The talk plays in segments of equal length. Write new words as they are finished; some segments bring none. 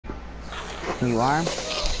You are?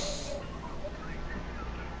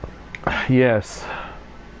 Yes.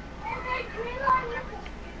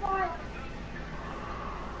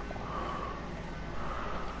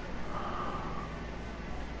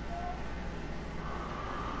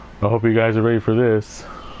 I hope you guys are ready for this.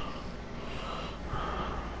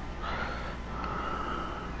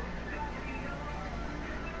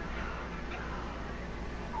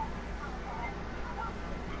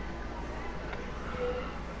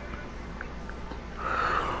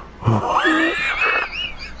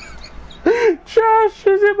 Josh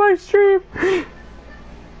is in my stream.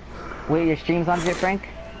 Wait, your stream's on it, Frank?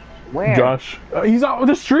 Where? Josh, he's on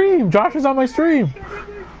the stream. Josh is on my stream.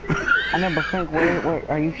 I know, but Frank,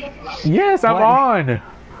 where are you? Yes, I'm on.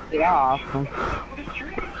 Get off.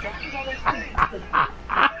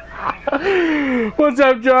 What's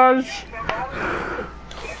up, Josh?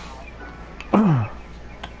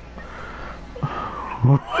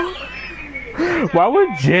 Why would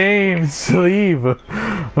James leave?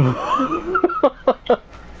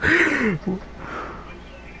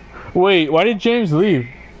 Wait, why did James leave?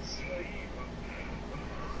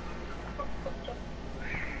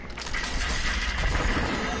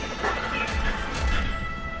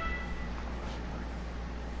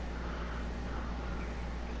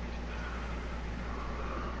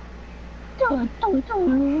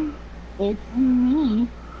 It's me.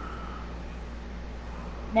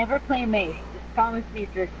 Never play Mace. Just promise me,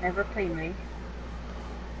 Drick, never play Mace.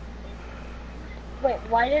 Wait,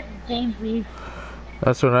 why did James leave?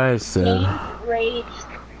 That's what I said. James raged.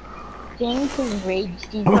 James is raged.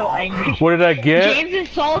 He's so angry. What did I get? James is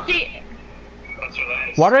salty.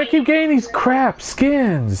 Why do I keep getting these crap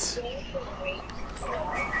skins?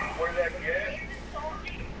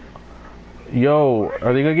 Yo,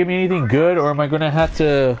 are they gonna give me anything good, or am I gonna have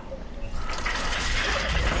to?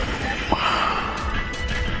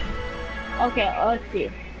 Okay, let's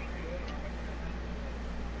see.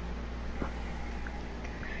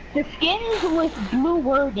 The skins with blue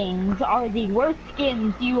wordings are the worst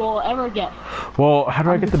skins you will ever get. Well, how do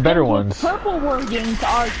I get the better ones? Purple wordings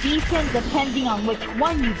are decent depending on which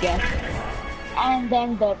one you get. And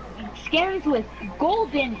then the skins with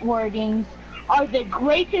golden wordings are the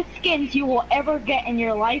greatest skins you will ever get in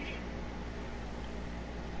your life.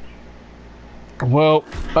 Well,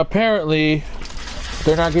 apparently,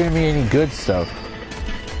 they're not giving me any good stuff.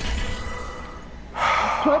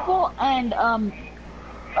 Purple and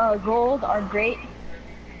gold are great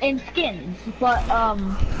in skins, but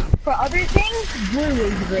for other things, blue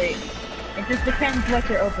is great. It just depends what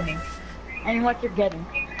you're opening and what you're getting.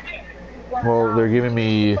 Well, they're giving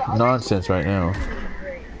me nonsense right now.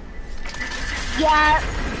 Yeah,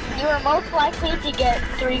 you are most likely to get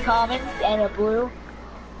 3 commons and a blue.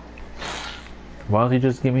 Why don't you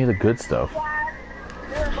just give me the good stuff?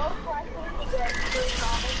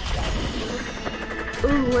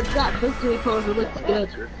 Ooh, what's that victory pose? It looks good.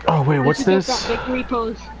 Oh wait, what's this? That victory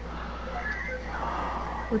pose.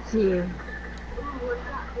 Let's see.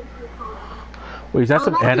 Wait, is that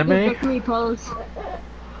some that's a good anime? victory pose.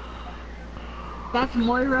 That's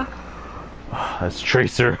Moira. That's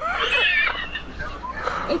Tracer.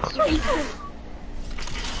 It's Tracer.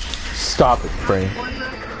 Stop it, Frank.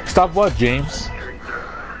 Stop what, James?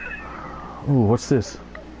 Ooh, what's this?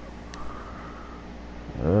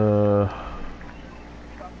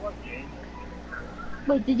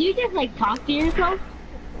 Wait, did you just like talk to yourself?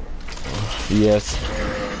 Yes.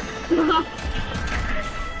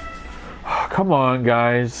 Come on,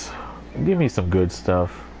 guys. Give me some good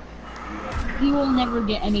stuff. You will never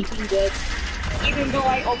get anything good. Even though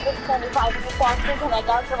I opened 25 new boxes and I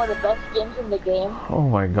got some of the best skins in the game. Oh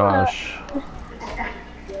my gosh.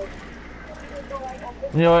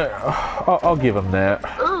 You know what? I'll give him that.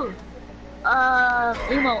 Ooh.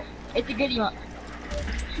 Emote. It's a good emote.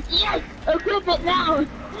 Yes! Equip it now!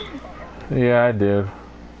 Yeah, I did.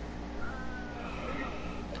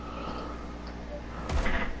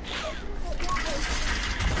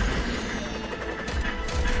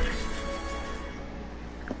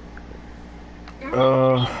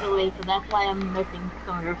 So that's why I'm missing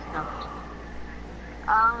some of your stuff.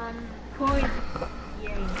 Point.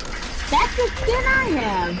 Yeah. That's the skin I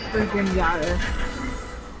have for Zenyatta.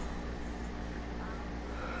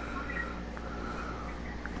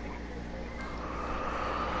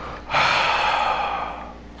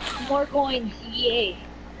 More coins, yay.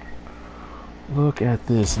 Look at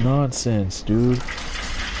this nonsense, dude.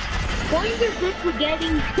 Coins are good for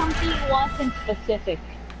getting something you want in specific.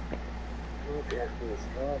 Look at this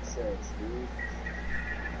nonsense, dude.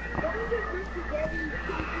 Coins are good for getting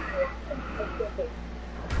something you want in specific.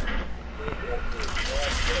 Look at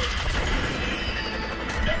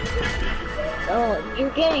this nonsense. Oh, you're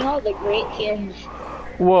getting all the great skins.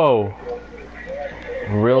 Whoa.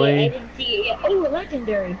 Really? Wait, I didn't see it yet. Oh,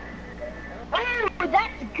 legendary. Oh,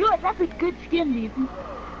 that's good. That's a good skin, dude.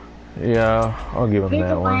 Yeah, I'll give him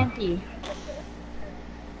that one. Vigilante.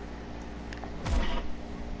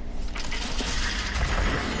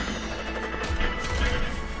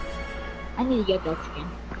 I need to get that skin.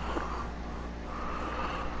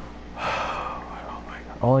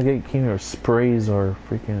 All I get came are sprays or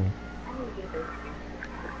freaking.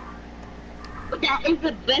 That is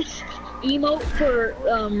the best emote for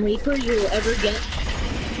Reaper you'll ever get.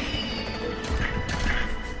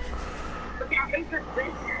 That is the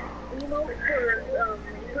best emote for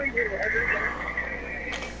Reaper you'll ever get.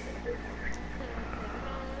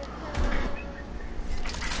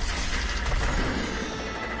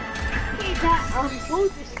 Hey, that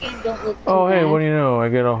soldier skin don't look too Oh, hey, bad. what do you know? I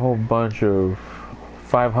get a whole bunch of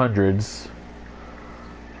 500s.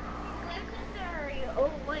 Legendary.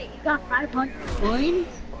 Oh wait, you got 500 coins?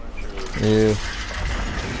 Yeah.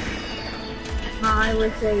 I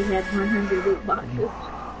wish I had 100 loot boxes.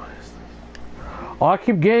 All I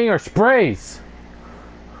keep getting are sprays.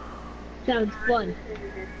 Sounds fun.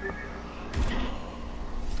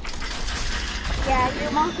 Yeah,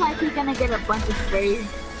 you're most likely gonna get a bunch of sprays.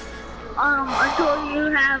 Until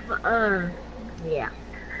you have, yeah.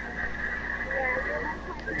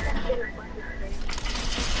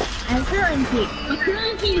 And currency. But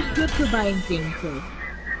currency is good for buying things, too.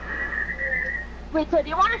 Wait, so do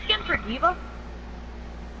you want a skin for Diva?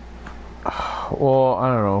 Well,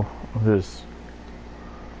 I don't know. I'm just.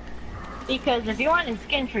 Because if you want a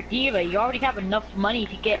skin for Diva, you already have enough money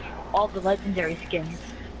to get all the legendary skins.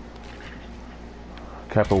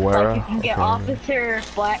 Capoeira. Like you can get Okay. Officer,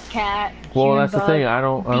 Black Cat. Well, that's the Junebug, thing. I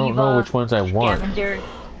don't know Diva, which ones I want. Scavenger.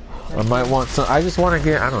 I might want some. I just want to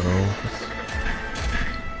get. I don't know.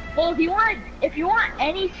 Well, if you want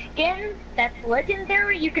any skin that's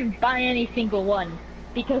legendary, you can buy any single one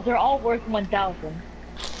because they're all worth 1,000.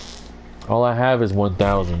 All I have is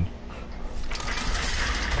 1,000.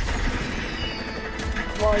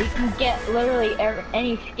 Well, you can get literally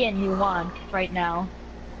any skin you want right now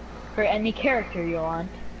for any character you want.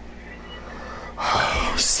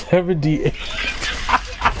 78.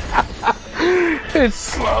 It's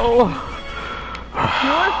slow.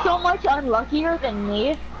 You're so much unluckier than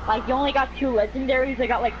me. Like, you only got 2 legendaries. I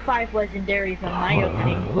got like 5 legendaries on my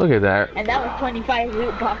opening. Look at that. And that was 25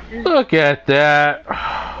 loot boxes. Look at that.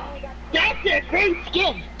 That's a great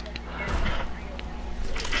skin!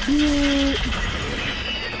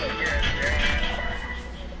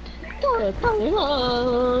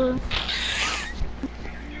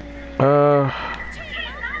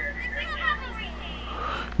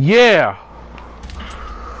 Yeah.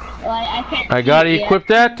 Well, I can't I see gotta it yet. equip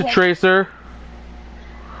that to Tracer.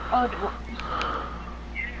 Oh,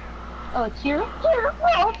 it's here? Here!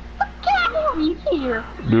 Oh, the cavalry's here!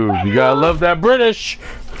 Dude, you gotta love that British.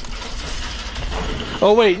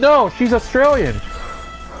 Oh wait, no, she's Australian.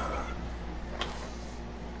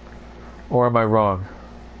 Or am I wrong?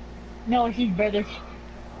 No, she's British.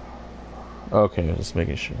 Okay, I'm just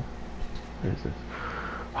making sure. What is this?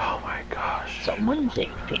 Oh my gosh. Someone say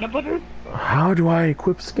peanut butter? How do I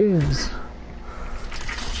equip skins?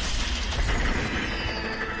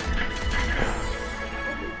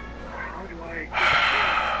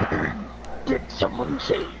 Did someone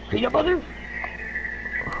say peanut butter?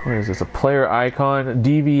 What is this? A player icon?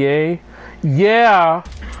 DVA? Yeah!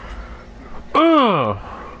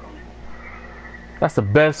 That's the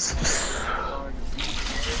best.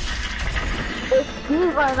 It's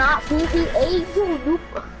Diva, not DVA, you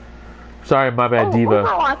noob. Sorry, my bad, Oh, Diva.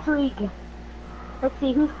 Overwatch League. Let's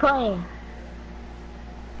see, who's playing?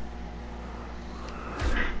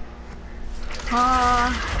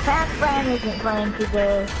 San Fran isn't playing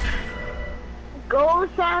today. Go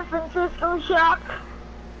San Francisco Shock!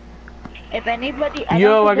 If anybody...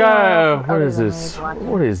 Yo, I don't think got. anyone What other is than me this? watching.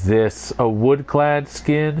 What is this? A wood-clad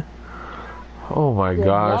skin? Oh my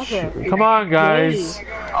gosh! that's it. Come on, guys!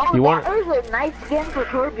 Oh, You want? that is a nice skin for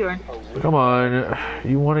Torbjorn. Come on!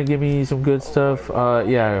 You want to give me some good stuff?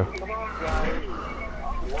 Yeah.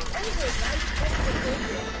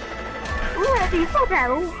 Ready for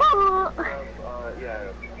battle.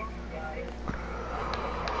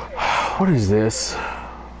 What is this?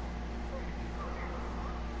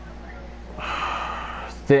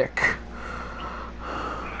 Thick.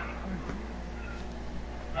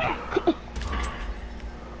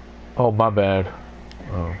 Oh, my bad.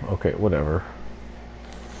 Oh, okay, whatever.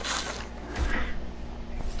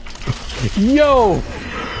 Yo!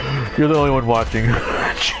 You're the only one watching.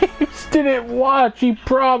 James didn't watch, he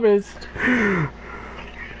promised.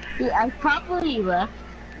 I probably left.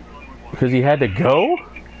 Because he had to go?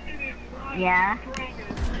 Yeah.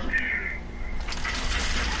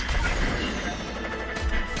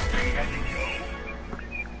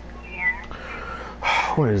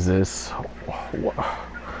 What is this? What?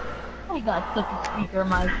 I got such a speaker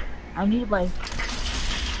mic. I need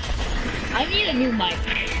a new mic.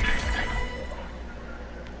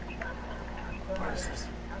 What is this?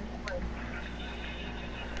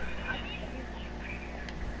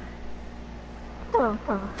 Trump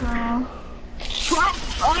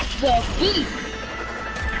off the beat.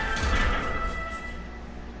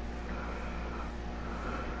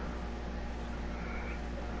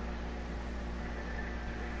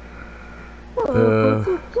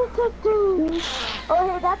 Oh,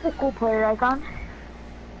 hey, that's a cool player icon.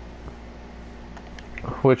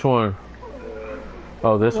 Which one?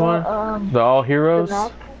 Oh, this one? The All Heroes? The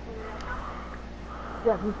mech.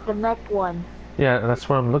 Yeah, the mech one. Yeah, that's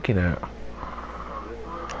what I'm looking at.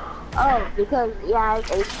 Oh, because, yeah, it's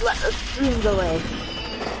a stream delay.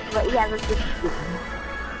 But yeah, that's just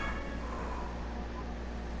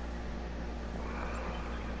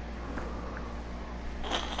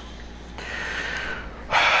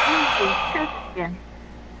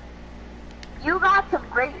You got some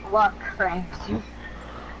great luck, Frank.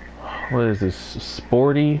 What is this?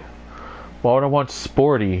 Sporty? Why would I want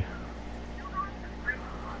sporty?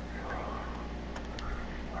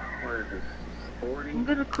 I'm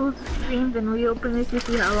gonna close the stream and reopen it to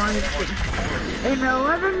see how long it's been. In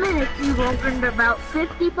 11 minutes, we've opened about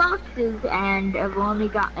 50 boxes and have only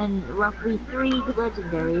gotten roughly 3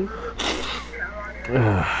 legendaries.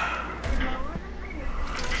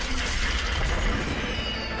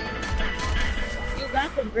 You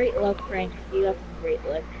got some great luck, Frank. You got some great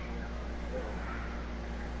luck.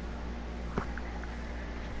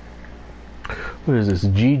 What is this?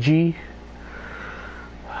 GG?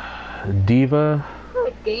 Diva?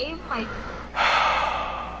 Good game,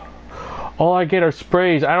 All I get are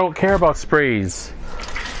sprays. I don't care about sprays.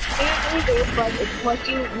 either, but it's what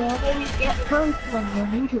you normally get first when you're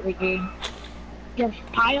new to the game. Just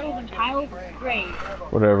piles and piles of sprays.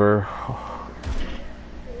 Whatever.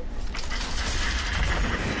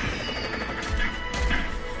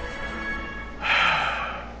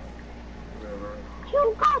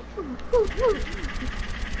 You got some.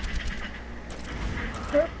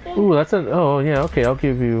 Ooh, that's a. Oh yeah, okay. I'll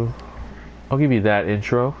give you that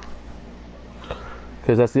intro.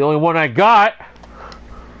 Because that's the only one I got.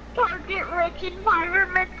 Target rich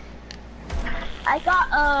environment. I got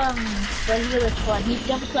the Helix one. He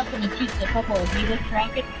jumps up and he shoots a couple of Helix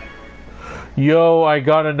rockets. Yo, I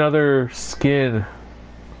got another skin.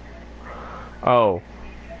 Oh.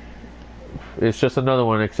 It's just another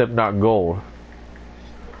one, except not gold.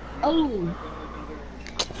 Oh.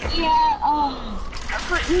 Yeah,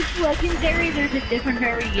 for each legendary there's a different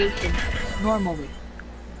variation, normally.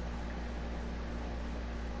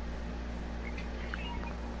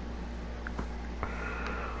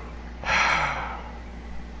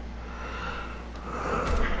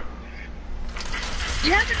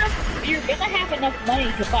 You're gonna have enough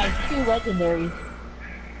money to buy 2 legendaries.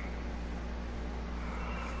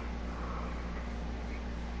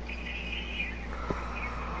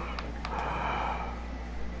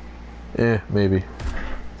 Maybe.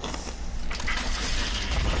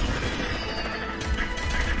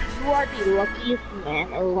 You are the luckiest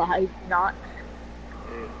man alive, not.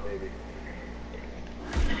 Maybe.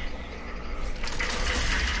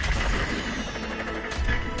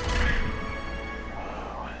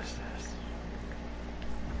 What is this?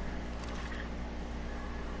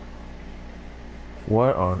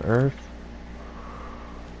 What on earth?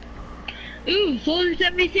 Ooh, Soldier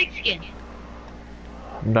 76 skin.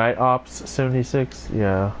 Night Ops 76?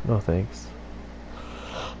 Yeah, no thanks.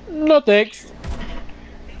 No thanks.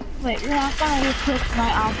 Wait, you're not gonna equip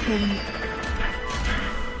my option.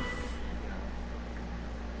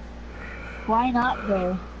 Why not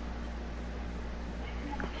though?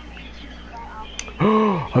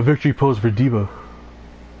 A victory pose for Diva.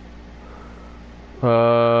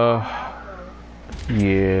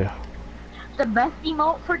 Yeah. The best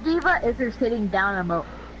emote for Diva is her sitting down emote.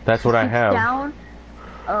 That's what I have. Down.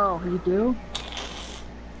 Oh, you do?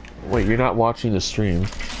 Wait, you're not watching the stream.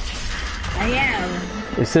 I am.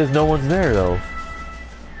 It says no one's there though.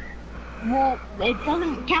 Well, it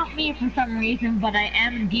doesn't count me for some reason, but I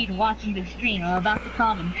am indeed watching the stream. I'm about to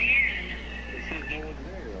comment.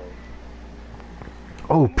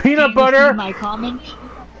 Oh, peanut butter! My comment.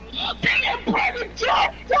 Peanut butter just.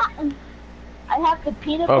 I have the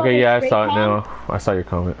peanut butter. Okay, yeah, I spray saw it can. now. I saw your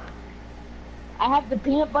comment. I have the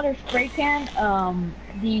peanut butter spray can.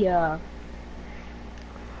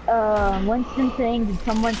 Winston saying, did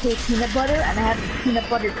someone take peanut butter? And I have peanut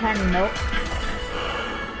butter tiny milk.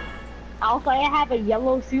 Also, I have a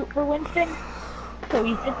yellow suit for Winston, so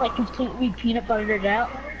he's just like completely peanut buttered out.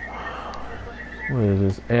 What is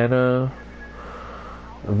this? Anna,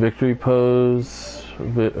 a victory pose,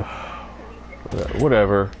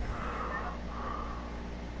 whatever.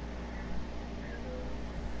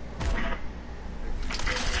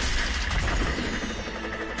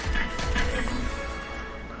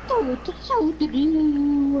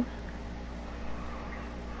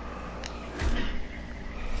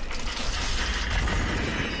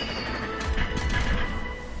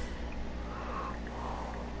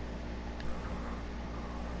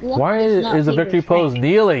 Why is a victory pose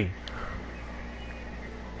kneeling?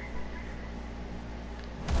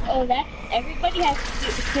 Oh, that's everybody has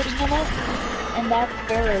sitting in it, and that's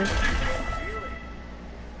fair.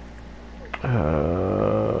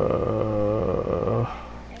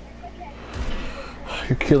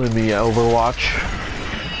 You're killing me, Overwatch.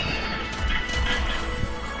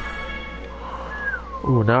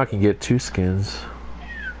 Ooh, now I can get 2 skins.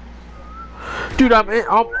 Dude, I'm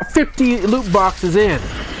 50 loot boxes in.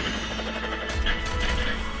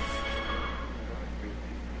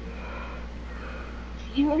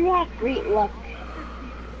 You have great luck.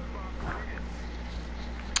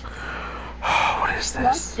 What is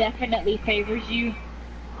Luck this? definitely favors you.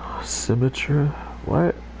 Symmetry?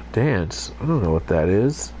 What? Dance? I don't know what that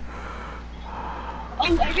is.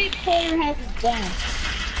 Oh, every player has a dance.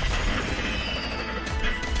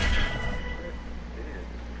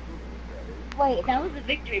 Wait, that was a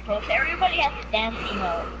victory post. Everybody has a dance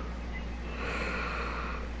emote.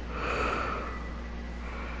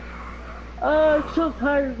 Oh, I'm so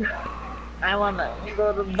tired. I wanna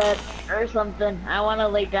go to bed or something. I wanna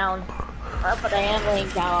lay down. But I am laying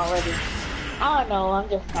down already. I don't know, I'm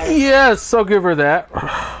just tired. Yes, I'll give her that.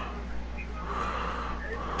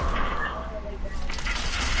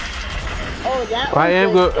 Oh, that I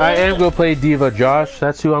am gonna play Diva, Josh.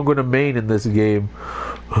 That's who I'm gonna main in this game.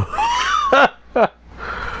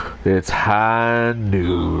 It's high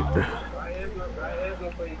noon. I am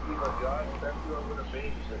gonna play Diva, Josh. That's who I'm gonna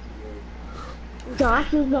make this game.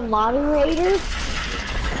 Josh is the moderator?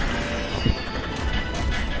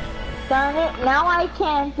 Darn it, now I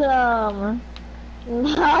can't, now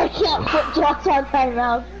I can't put Josh on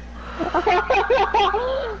timeout.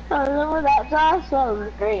 Remember that, Josh? That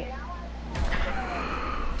was great.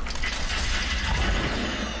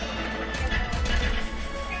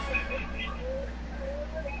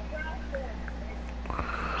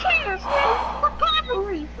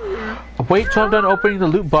 Wait till I'm done opening the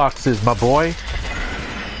loot boxes, my boy.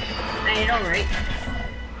 I know, right?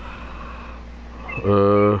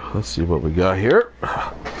 Let's see what we got here.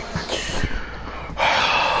 Oh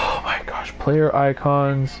my gosh, player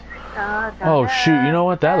icons. Oh shoot, you know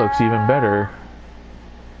what? That looks even better.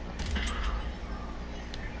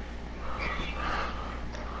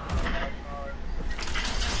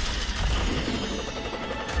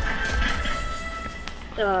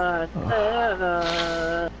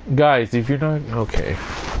 Guys, if you're not okay.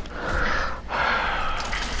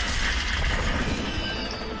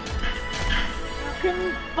 You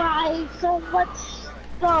can buy so much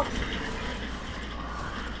stuff.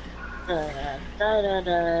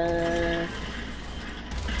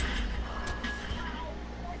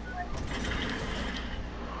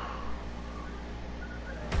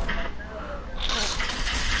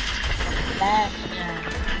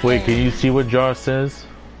 Wait, can you see what Josh says?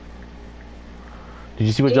 Did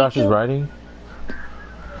you see what Josh is writing?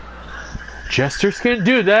 Jester skin?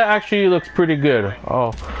 Dude, that actually looks pretty good.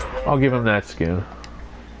 Oh, I'll give him that skin.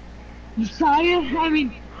 Sorry, I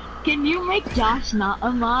mean, can you make Josh not a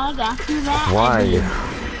mod after that? Why?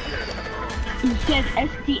 He says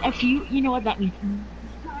STFU, you know what that means.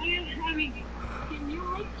 Sorry, I mean, can you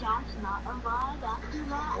make Josh not a mod after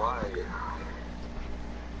that? Why?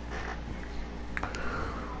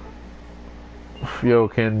 Yo,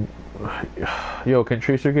 can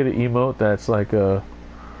Tracer get an emote that's like a...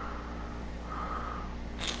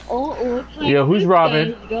 Oh, looks like Yo, who's this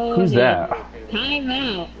Robin? guy's going Who's that? Time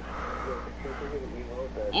out.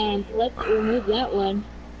 And let's remove that one.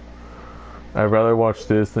 I'd rather watch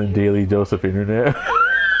this than Daily Dose of Internet.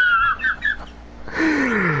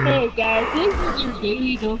 Hey guys, this is your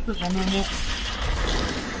daily dose of internet.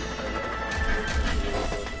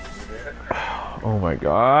 Oh my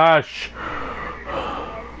gosh.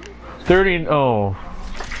 30, oh.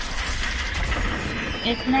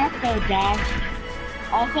 It's not so Josh.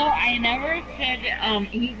 Also, I never said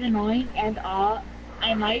he's annoying, and I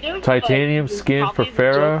might have. Titanium but skin for probably the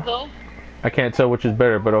Farah. joke, though. I can't tell which is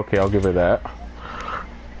better, but okay, I'll give her that.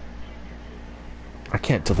 I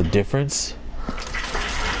can't tell the difference.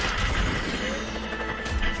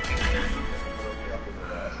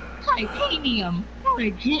 Titanium.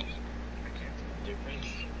 Legit.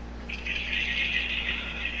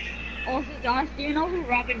 Also, Josh, do you know who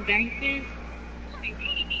Robin Banks is?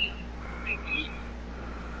 Titanium. Legit.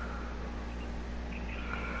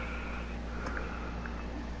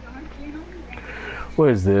 Josh, do you know who Robin Banks What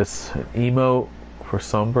is this? An emote for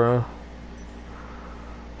Sombra?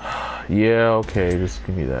 Yeah, okay, just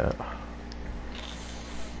give me that.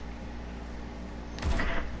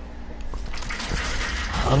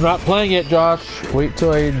 I'm not playing it, Josh. Wait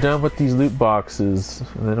till I'm done with these loot boxes,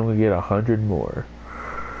 and then I'm gonna get 100 more.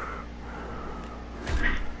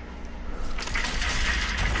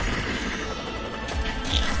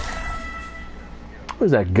 What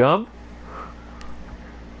is that, gum?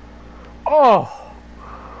 Oh!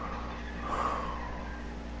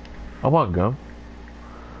 I want gum.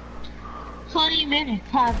 20 minutes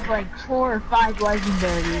have like 4 or 5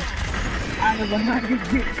 legendaries out of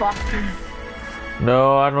 100 loot boxes.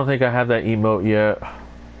 No, I don't think I have that emote yet.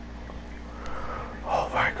 Oh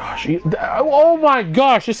my gosh. Oh my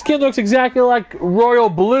gosh, this skin looks exactly like royal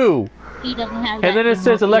blue. He doesn't have that. And then it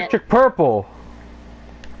says electric purple.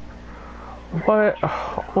 What?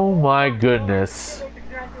 Oh my goodness.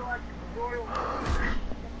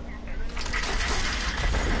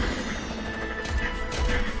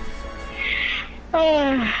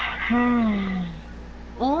 A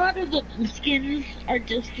lot of the skins are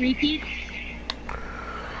just repeats.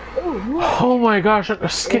 Oh my gosh,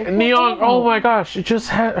 neon. Oh my gosh, it just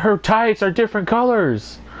her tights are different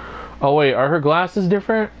colors. Oh wait, are her glasses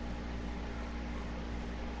different?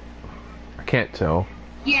 I can't tell.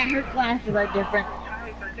 Yeah, her glasses are different.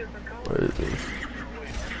 What is this?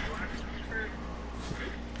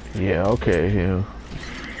 Yeah, okay, yeah.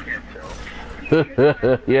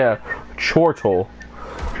 Yeah, chortle.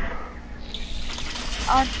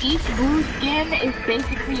 Each blue skin is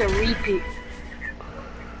basically a repeat.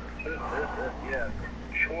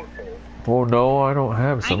 Oh no, I don't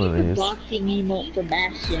have some of I need these. the boxing emote for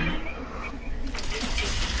Bastion.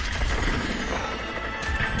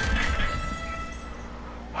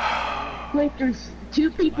 Wait, there's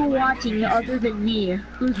 2 people watching other than me.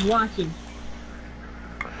 Who's watching?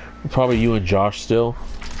 Probably you and Josh still.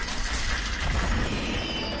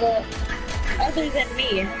 Well, other than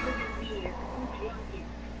me.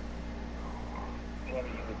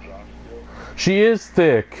 She is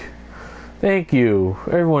thick. Thank you.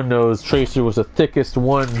 Everyone knows Tracer was the thickest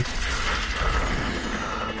one.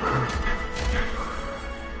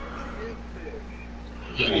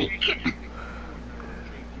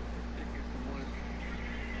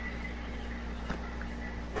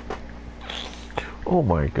 Oh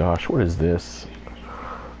my gosh, what is this?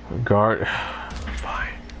 Guard.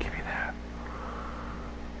 Fine, give me that.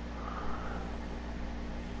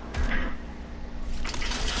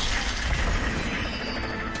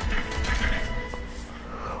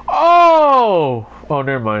 Oh! Oh,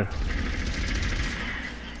 never mind.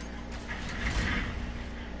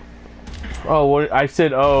 Oh, what I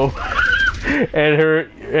said oh. and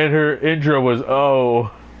her intro was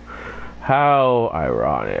oh. How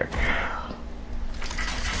ironic.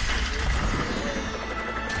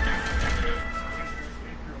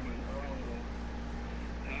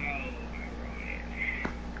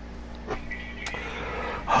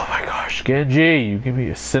 Oh my gosh, Genji, you give me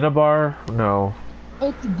a Cinnabar? No.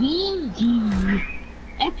 It's Genji.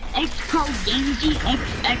 XX Pro Genji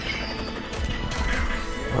XX.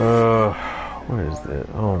 What is this?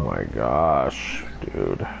 Oh my gosh,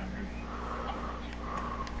 dude.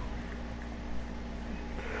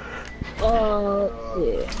 Let's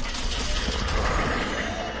see.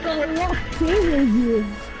 So luck favors you,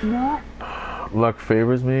 not. Luck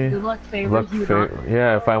favors me? The luck favors you, not.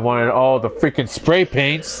 Yeah, if I wanted all the freaking spray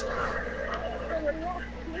paints.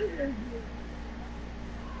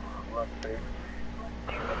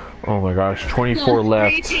 Oh my gosh, 24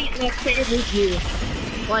 left. Spray paint luck favors you.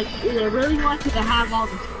 Like, they really want you to have all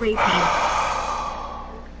the spray paint.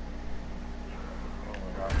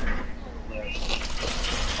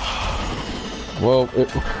 Well,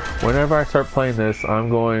 whenever I start playing this, I'm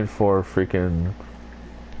going for freaking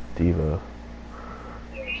Diva.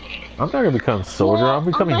 I'm not gonna become Soldier, I'm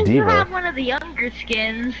becoming unless Diva. You have one of the younger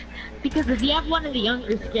skins, because if you have one of the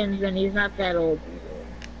younger skins, then he's not that old.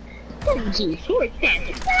 Gee, short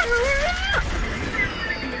standing.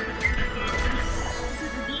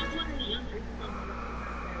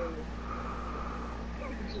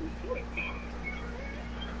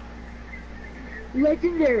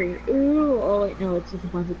 Legendary. Ooh, oh wait, no, it's just a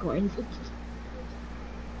bunch of coins.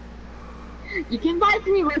 You can buy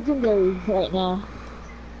 3 legendaries right now.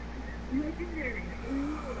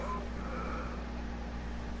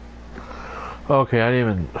 Okay, I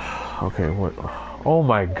didn't even. Okay, what? Oh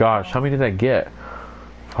my gosh, how many did I get?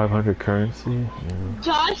 500 currency? Yeah.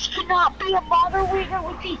 Josh cannot be a moderator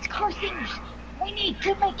with these cursings. We need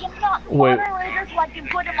to make him not Wait. moderator so I can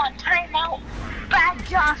put him on timeout. Bad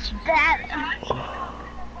Josh, bad.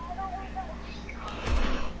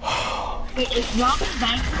 Wait, is Robin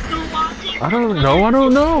Banks still watching? I don't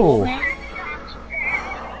know.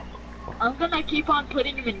 I'm gonna keep on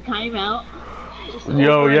putting him in timeout.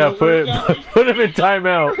 Yo, yeah, put him in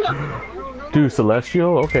timeout. Dude,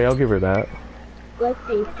 Celestial? Okay, I'll give her that. Let's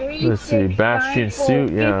see, 3, Let's see, 6, Bastion 9, 4,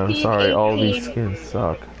 suit, yeah, 15, sorry, all 18, these skins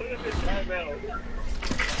suck.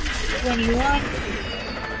 21.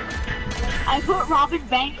 I put Robin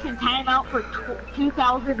Banks in timeout for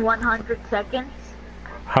 2,100 seconds.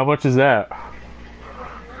 How much is that?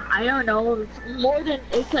 I don't know, it's more than,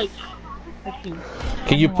 it's like, let's see.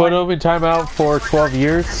 Can you put him in timeout for 12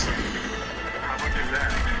 years?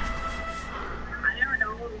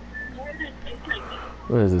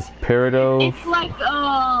 What is this, Peridot? It's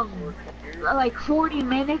like 40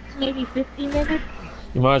 minutes, maybe 50 minutes.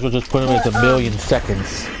 You might as well just put him as a million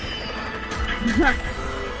seconds. Like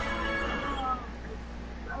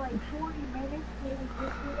 40 minutes, maybe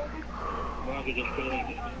 50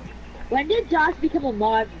 minutes. When did Josh become a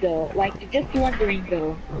mod though? Like, just wondering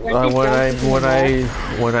though.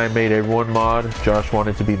 When I made everyone mod, Josh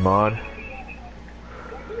wanted to be mod.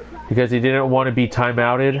 Because he didn't want to be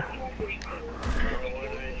timeouted.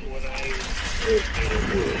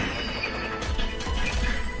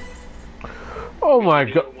 Oh my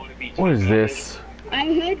god, what is this? I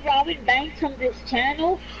heard Robin Banks from this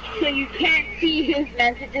channel, so you can't see his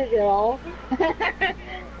messages at all.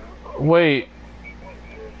 Wait.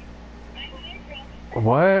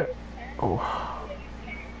 What? Oh,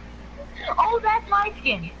 that's my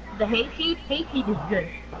skin. The hayseed. Hayseed is good.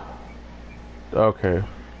 Okay.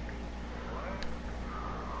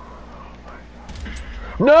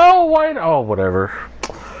 No, why? Oh, whatever.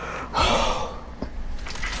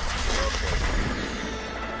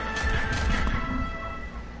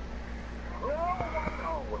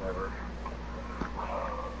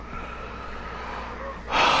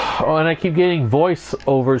 Oh, and I keep getting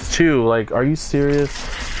voiceovers too. Like, are you serious?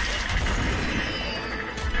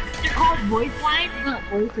 They're called voice lines, not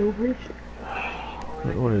voiceovers.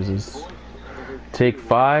 What is this? Take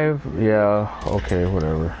 5? Yeah, okay,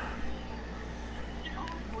 whatever.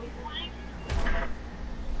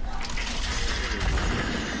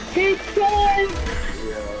 Take 5!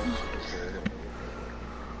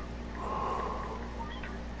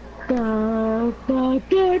 Da da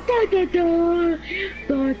da da da da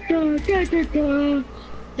da da da da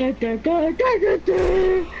da da da da da da.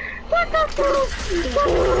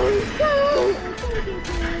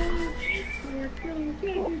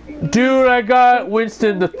 Dude, I got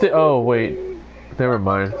Winston the oh wait, never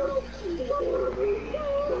mind.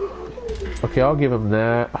 Okay, I'll give him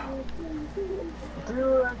that.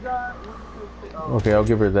 Okay, I'll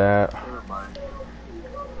give her that.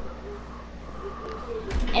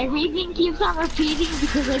 Everything keeps on repeating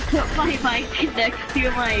because I put my mic next to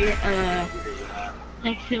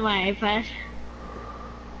my iPad.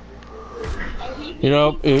 You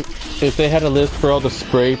know, if they had a list for all the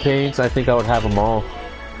spray paints, I think I would have them all.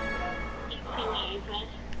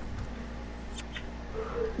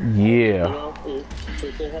 Yeah.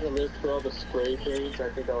 If they had a list for all the spray paints, I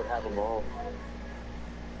think I would have them all.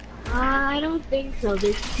 I don't think so.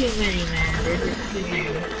 There's too many, man. There's just too many.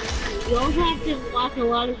 You also have to watch a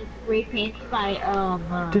lot of the spray paints by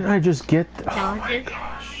Did I just get challenges?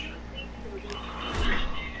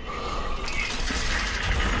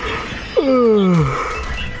 Oh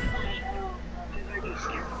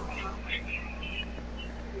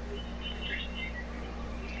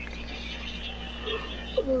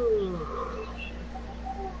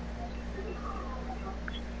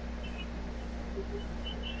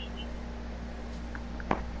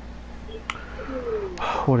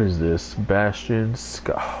What is this? Bastion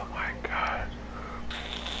Sky. Oh my god.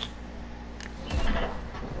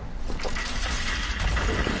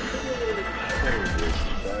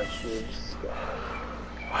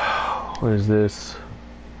 What is this?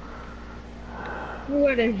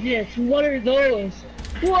 What is this? What are those?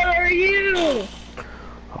 What are you?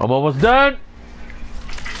 I'm almost done.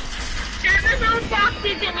 Amazon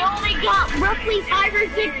boxes and I only got roughly 5 or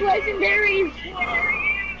 6 legendaries.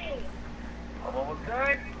 I'm almost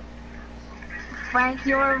done. Frank,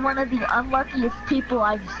 you're one of the unluckiest people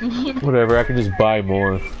I've seen. Whatever, I can just buy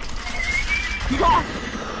more. Frank,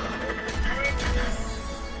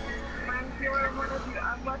 you're one of the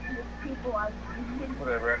unluckiest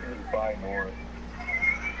Whatever, I can just buy more.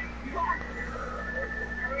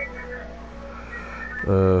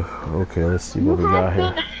 Okay, let's see what we got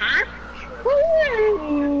here.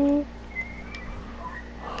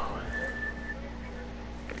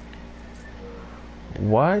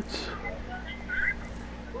 What?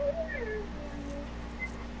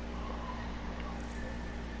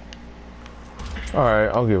 Alright,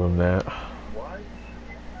 I'll give him that.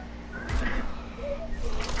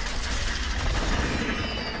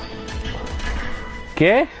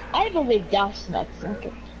 Okay? I believe that's next.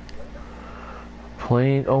 Okay.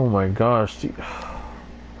 Plain, oh my gosh. Dude.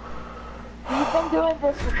 We've been doing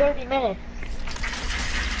this for 30 minutes.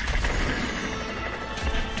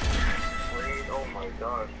 Oh my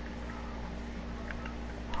gosh.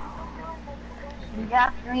 We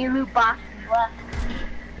got 3 loot boxes left.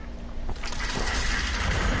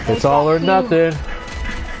 It's all or nothing.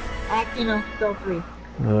 Actually, no, still 3.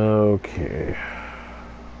 Okay.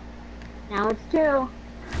 Now it's 2.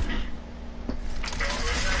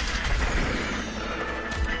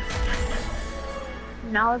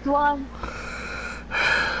 Now it's 1.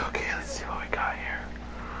 Okay, let's see what we got here.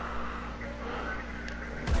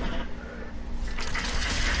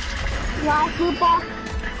 Last loot box.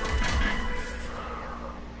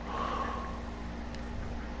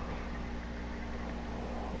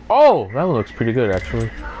 Oh, that one looks pretty good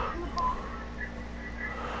actually.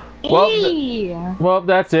 Well,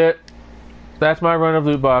 that's it. That's my run of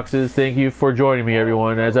loot boxes. Thank you for joining me,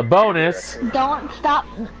 everyone. As a bonus, Don't stop.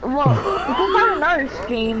 Well, you can start another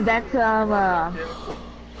stream. That's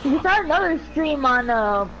you can start another stream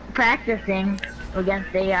on practicing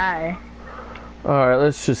against AI. all right,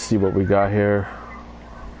 let's just see what we got here.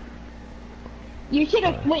 You should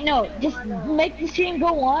have. Wait, no. Just make the stream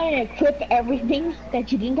go on and equip everything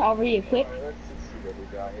that you didn't already equip. Let's just see what we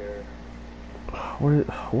got here.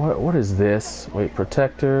 What is this? Wait,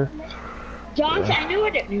 protector. Josh, I knew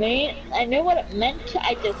what it meant. I knew what it meant.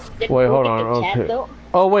 I just didn't Wait, look hold at on. the chat, Okay. though.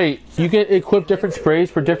 Oh wait, you can equip different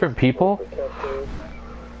sprays for different people.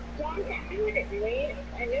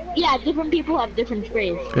 Yeah, different people have different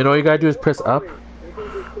sprays. And all you gotta do is press up.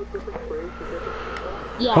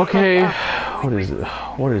 Yeah. Okay. press up. What is it?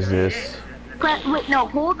 What is this? Wait, no,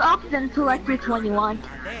 hold up, then select which one you want.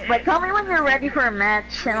 But tell me when you're ready for a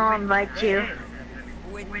match, and I'll invite you.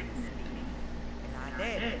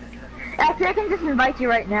 Actually, I can just invite you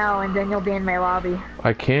right now, and then you'll be in my lobby.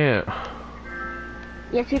 I can't.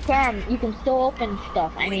 Yes, you can. You can still open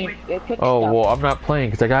stuff. I mean, equip Oh stuff. well, I'm not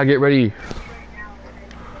playing because I gotta get ready.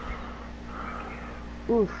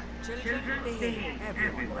 Oof.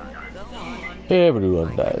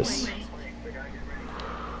 Everyone does.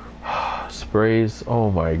 Sprays.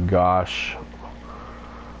 Oh my gosh.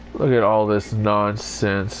 Look at all this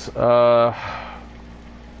nonsense.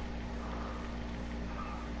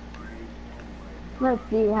 Let's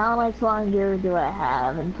see, how much longer do I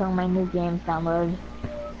have until my new game's download?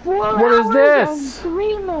 4 What is hours this? and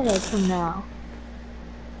 3 minutes from now.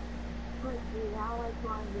 Let's see, how much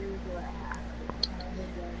longer do I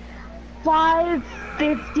have?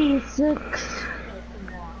 5:56.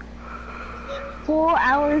 4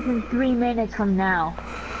 hours and 3 minutes from now.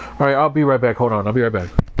 Alright, I'll be right back. Hold on, I'll be right back.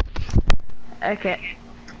 Okay.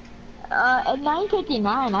 At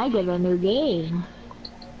 9:59, I get a new game.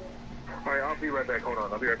 Alright, I'll be right back. Hold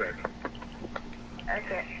on, I'll be right back.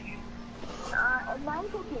 Okay. At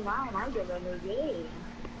 9:59, I get a new game.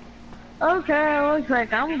 Okay, looks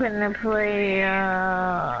like I'm gonna play,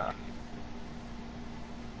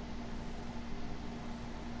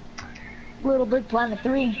 Little Big Planet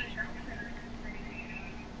 3.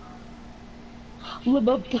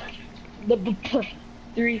 Little Big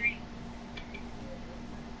 3.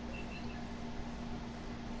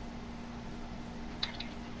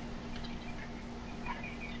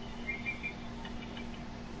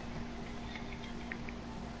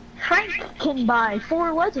 Frank can buy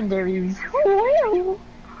 4 legendaries. Woo!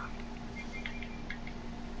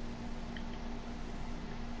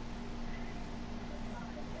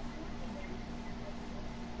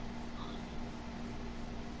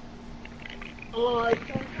 Oh, I'm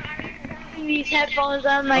so tired of having these headphones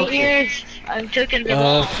on my ears. I'm taking them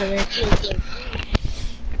off and it's so good.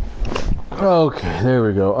 Okay, there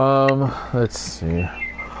we go. Let's see.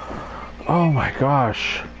 Oh my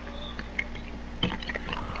gosh.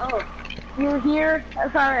 Oh, you're here?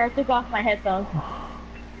 Sorry, I took off my headphones.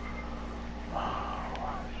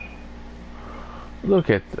 Look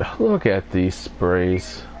at these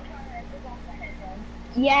sprays.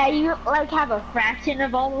 Yeah, you like have a fraction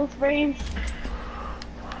of all those sprays.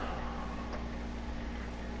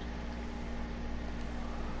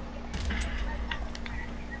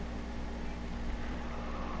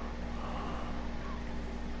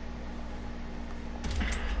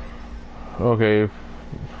 Okay.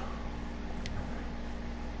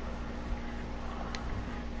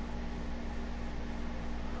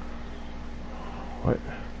 What?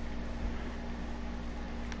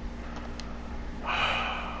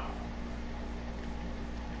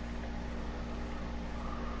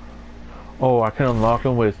 Oh, I can unlock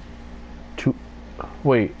them with two.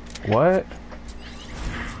 Wait, what?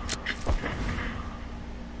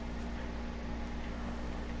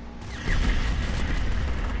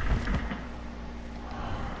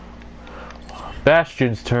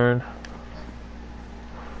 Bastion's turn.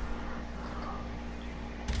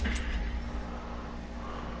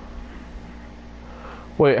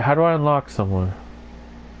 Wait, how do I unlock someone?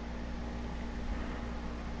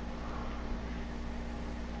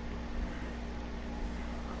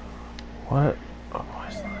 What? Oh,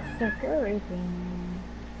 what's that? Decorating.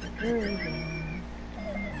 Decorating.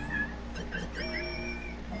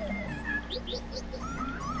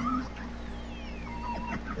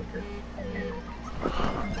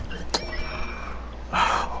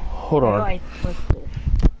 Hold How do on. I flip this?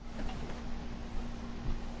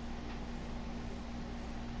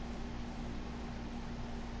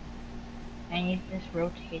 I need this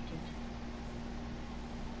rotated.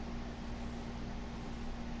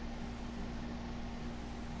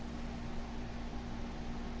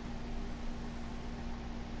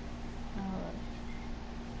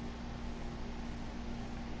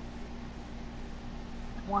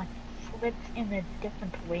 One flips in a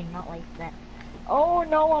different way, not like that. Oh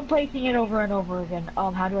no, I'm placing it over and over again.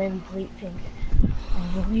 How do I delete things?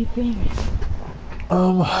 I delete things.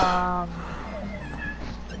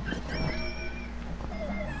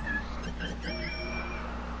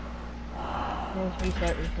 There's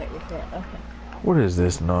reset, reset, reset. Okay. What is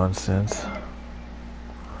this nonsense?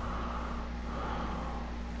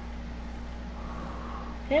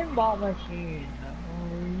 Pinball machine.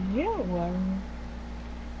 Oh, you one.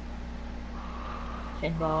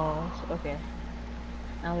 Pinballs. Okay.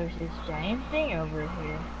 Now there's this giant thing over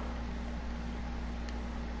here.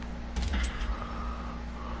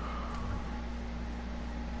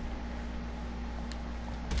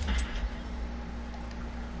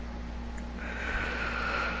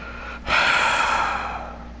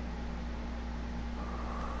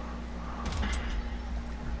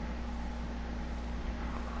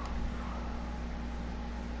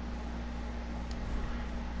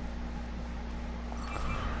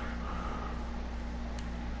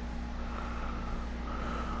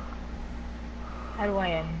 How do I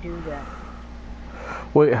undo that?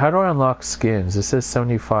 Wait, how do I unlock skins? It says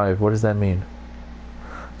 75. What does that mean?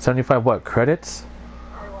 75 what? Credits?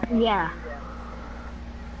 Yeah.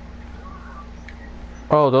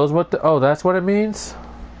 Oh, those what? Oh, that's what it means?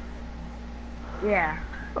 Yeah.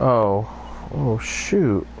 Oh. Oh,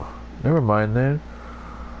 shoot. Never mind then.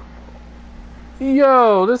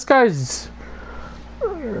 Yo, this guy's...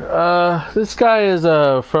 this guy is,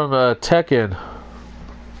 from, Tekken.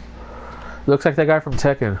 Looks like that guy from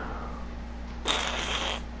Tekken.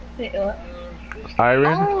 Iron?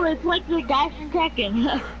 Oh, it's like the guy from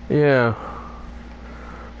Tekken. Yeah.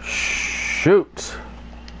 Shoot.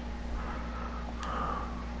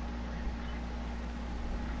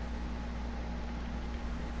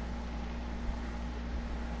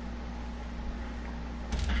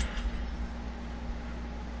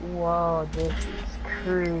 Whoa, this is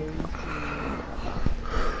crazy.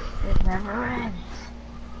 It never ends.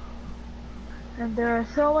 And there are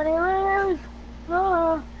so many layers.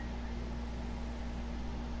 Ah.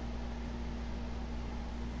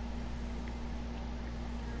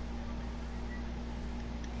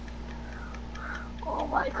 Oh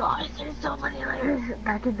my gosh, there's so many layers.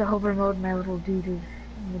 Back in the hover mode, my little doo-doo.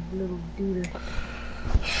 My little doo-doo.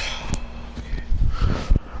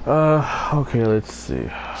 Okay, let's see.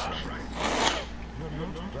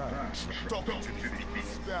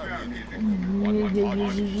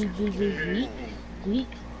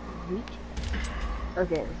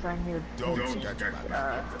 Okay, so I need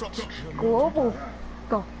global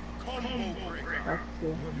stuff. Let's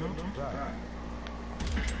see.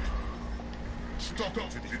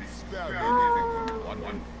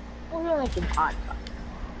 We're gonna make an odd one.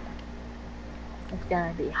 It's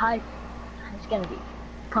gonna be hype. It's gonna be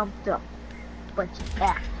pumped up. Bunch of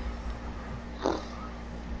act.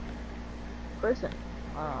 Person.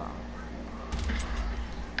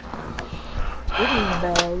 Goodie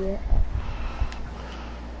bag.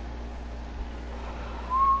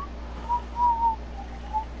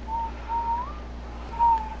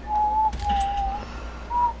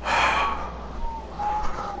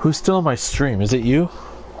 Who's still on my stream? Is it you?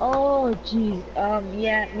 Oh, jeez.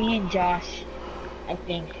 Yeah, me and Josh, I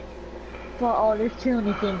think. Well, oh, there's too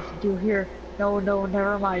many things to do here. No, no,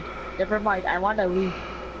 never mind. Never mind. I want to leave.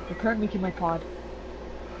 Return me to my pod.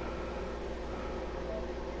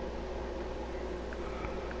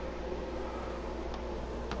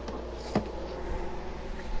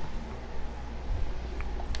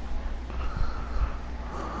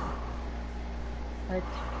 Let's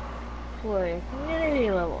play community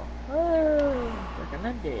level. Oh,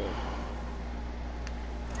 recommended.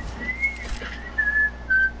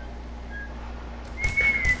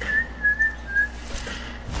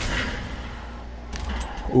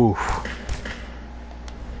 Oof.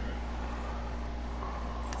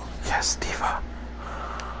 Yes, Diva.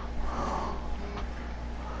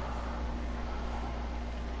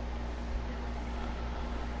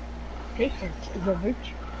 Patience is a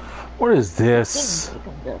virtue. What is this? What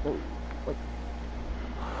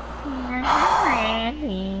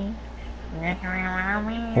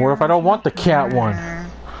if I don't want the cat one?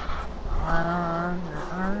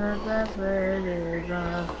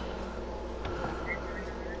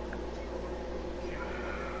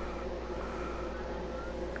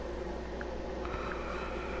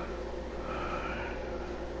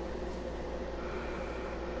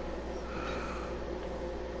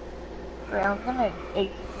 I'm gonna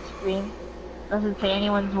exit the stream. Doesn't say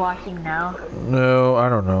anyone's watching now. No, I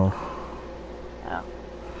don't know. Oh.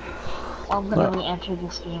 Well, I'm gonna re-enter the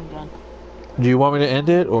stream then. Do you want me to end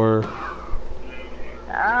it or?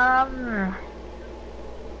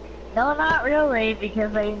 No, not really,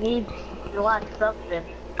 because I need to watch something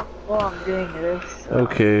while I'm doing this. So.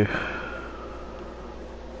 Okay.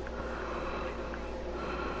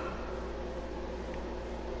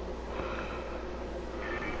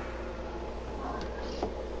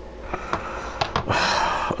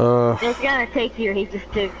 It's gonna take you ages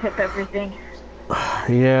to equip everything.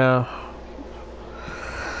 Yeah.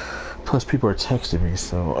 Plus people are texting me,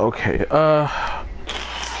 so okay.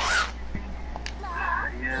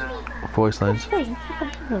 Voice lines.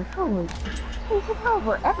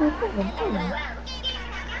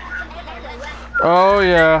 Oh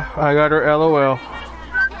yeah, I got her LOL.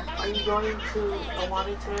 Are you going to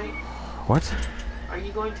Awani tonight? What? Are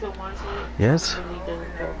you going to Awani tonight? Yes? Mom really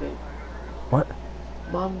doesn't feel good. What?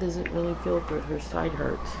 Mom doesn't really feel good. Her side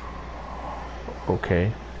hurts.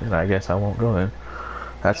 Okay, then I guess I won't go then.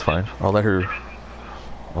 That's fine. I'll let her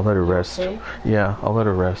rest. Okay? Yeah, I'll let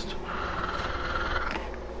her rest.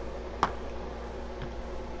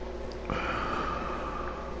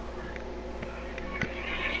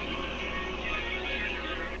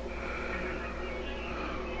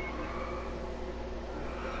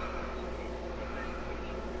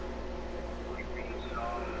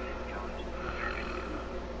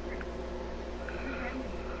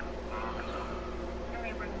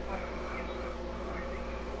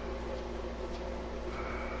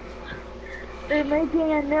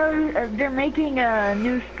 They're making a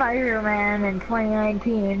new Spider-Man in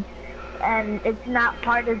 2019, and it's not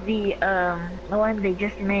part of the one they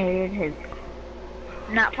just made. It's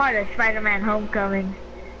not part of Spider-Man Homecoming.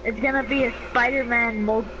 It's gonna be a Spider-Man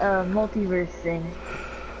multiverse thing.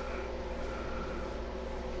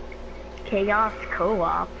 Chaos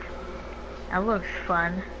Co-op. That looks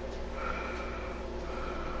fun.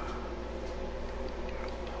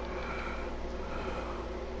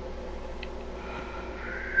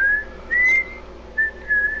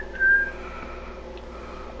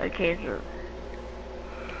 Okay, so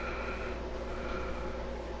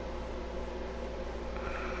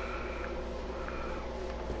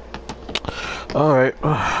Alright.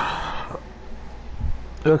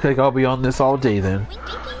 Okay, I'll be on this all day then.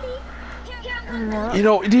 You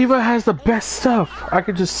know, Diva has the best stuff. I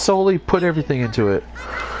could just solely put everything into it.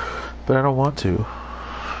 But I don't want to.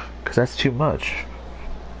 Because that's too much.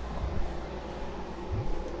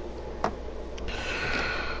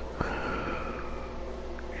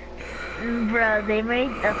 Bro, they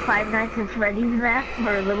made a Five Nights at Freddy's map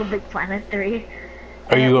for Little Big Planet 3.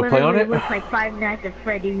 Are you gonna play on it? It looks like Five Nights at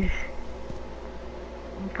Freddy's.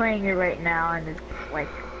 I'm playing it right now, and it's like...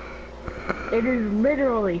 It is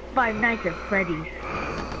literally Five Nights at Freddy's.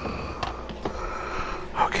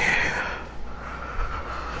 Okay.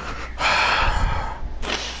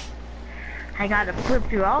 I gotta flip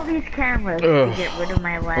through all these cameras to get rid of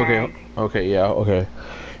my lag. Okay, okay, yeah, okay.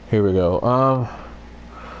 Here we go.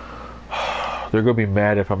 They're gonna be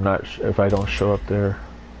mad if I'm not if I don't show up there.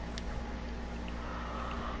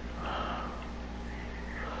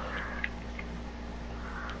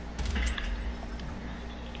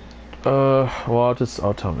 Well, I'll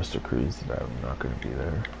tell Mr. Cruz that I'm not gonna be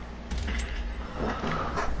there.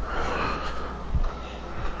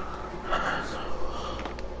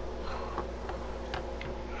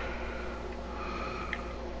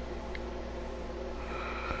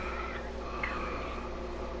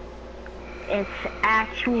 it's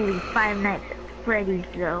actually Five Nights at Freddy's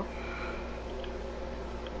though.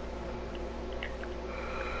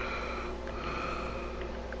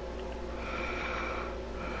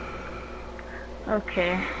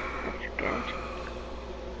 Okay, that's good.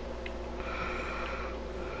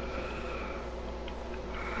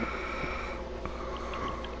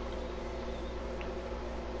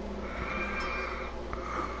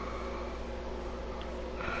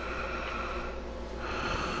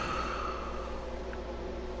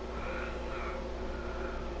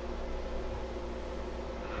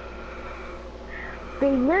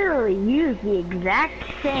 They literally use the exact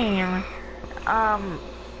same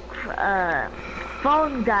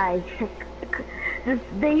phone guys.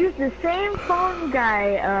 They use the same phone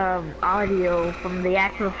guy audio from the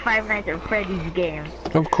actual Five Nights at Freddy's game.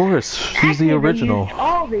 Of course, he's Actually, the original. They used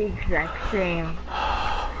all the exact same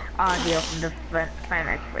audio from the Five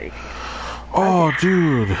Nights at Freddy's game. Oh, Okay.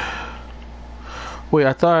 dude. Wait,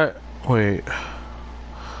 I thought. Wait.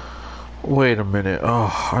 Wait a minute.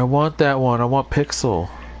 Oh, I want that one. I want Pixel.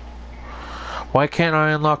 Why can't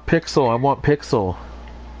I unlock Pixel? I want Pixel.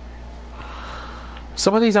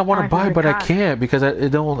 Some of these I want to buy, but I can't because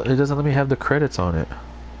it doesn't let me have the credits on it.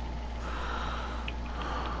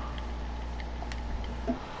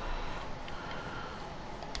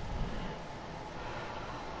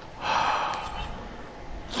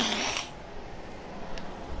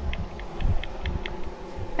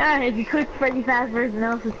 If you click Freddy Fazbear's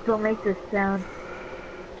nose, it still makes this sound.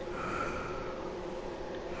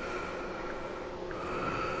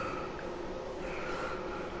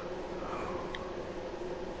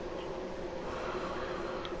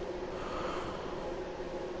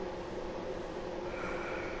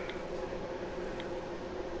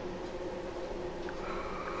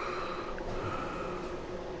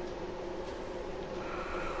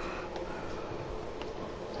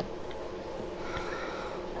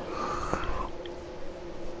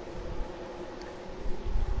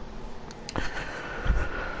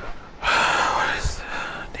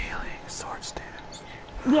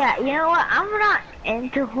 Yeah, you know what? I'm not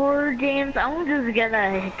into horror games. I'm just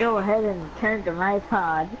gonna go ahead and turn to my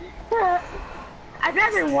pod. I'd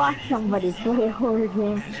rather watch somebody play a horror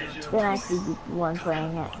game than actually be the one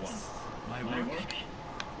playing it.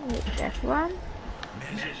 Hey, Death Run?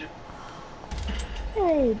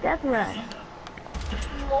 Hey, Death Run.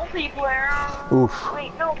 Multiplayer. Oof.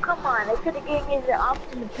 Wait, no, come on. I could have gave me the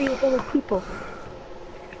option to play with other people.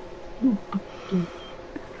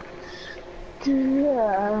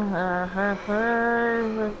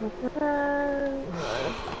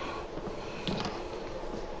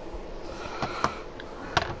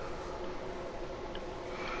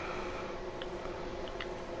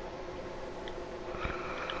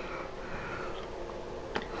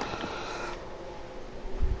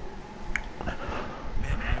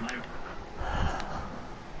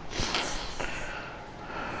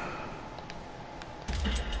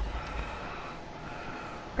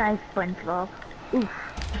 Nice SpongeBob. Oof.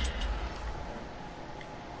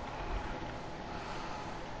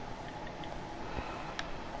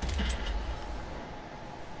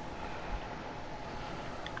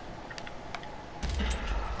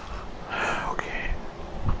 Okay.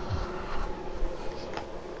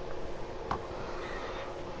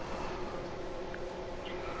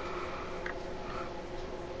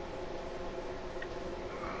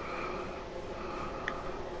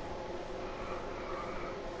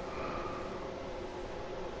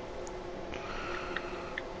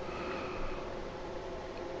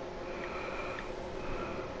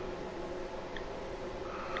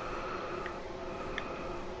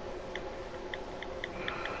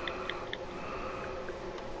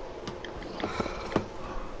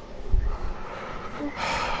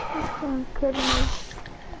 I'm kidding me.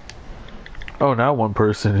 Oh, now one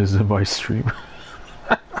person is in my stream.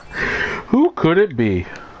 Who could it be?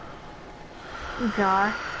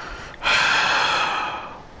 Josh.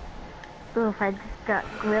 Oof, I just got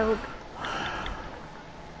grilled.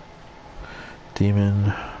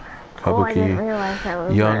 Demon, Oh, I didn't Kabuki, realize that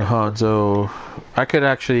was Young there. Hanzo. I could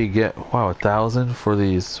actually get, wow, 1,000 for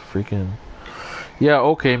these freaking... Yeah,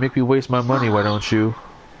 okay, make me waste my money, why don't you?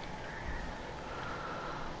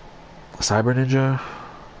 Cyber Ninja?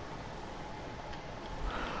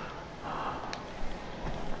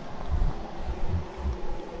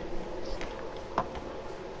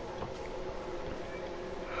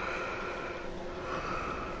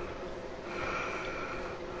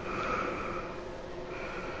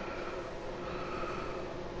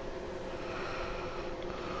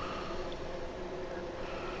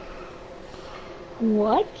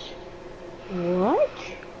 What? What?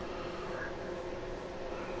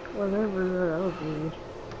 Whatever, that was weird.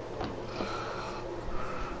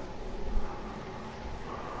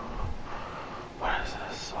 What is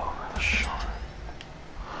this? Over the shore.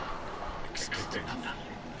 Expect enough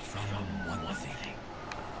from one thing.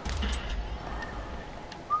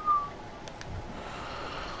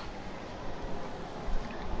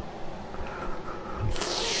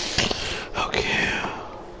 Okay.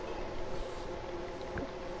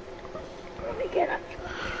 Let me get up.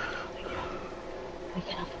 Let me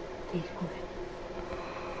get up. Please, go ahead.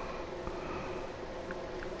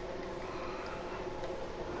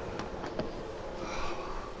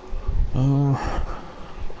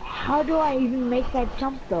 How do I even make that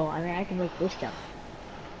jump though? I mean, I can make this jump.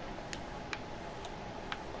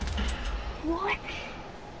 What?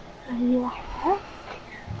 Yeah.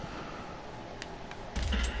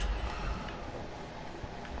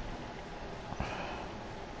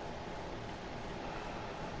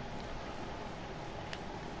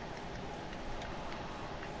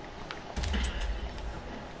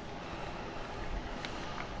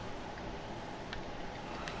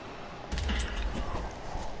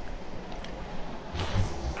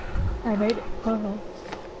 I made it.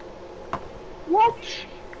 What?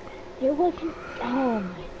 It wasn't. Oh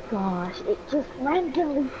my gosh! It just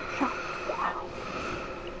randomly shot down.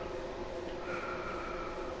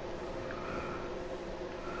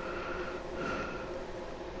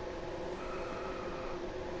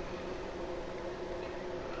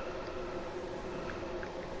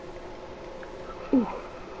 Ooh.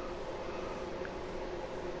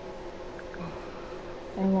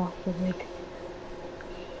 I lost the rig.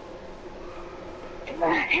 Come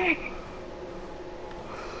on, heck!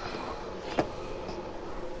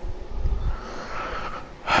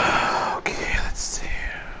 Okay, let's see.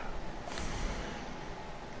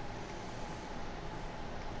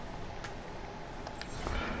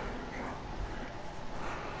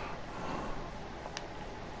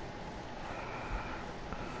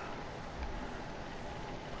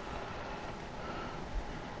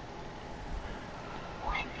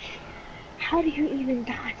 What? How do you even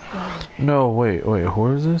dodge that? No, wait,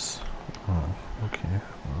 who is this? Oh, okay.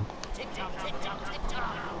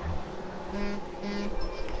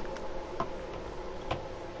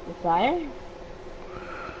 The fire?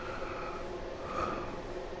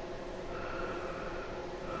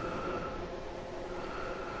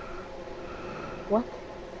 What?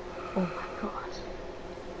 Oh my gosh.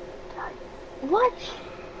 What?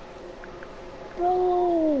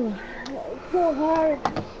 No! It's so hard.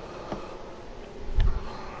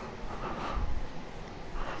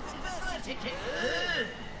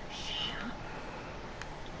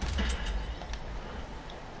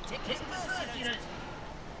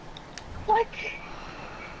 What?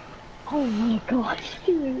 Oh my gosh,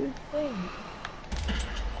 dude. I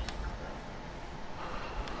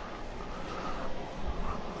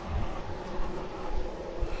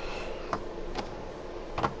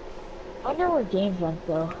wonder where James went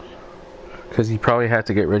though. Because he probably had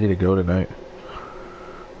to get ready to go tonight.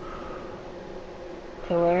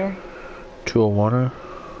 To where? To Awana?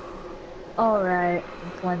 Oh right,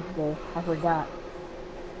 it's Wednesday. I forgot.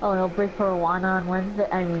 Oh, no break for Awana on Wednesday?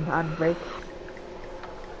 I mean, on break.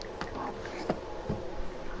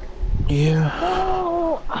 Yeah.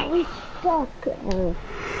 No! I was stuck! Oh.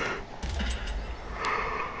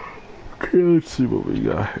 Okay, let's see what we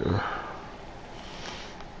got here.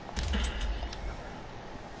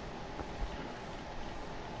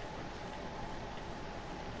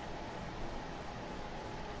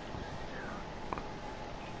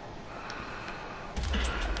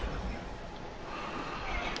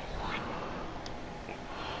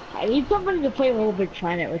 I need somebody to play a little bit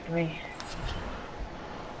Planet with me.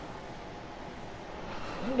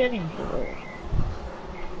 I'm getting bored.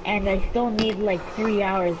 And I still need like 3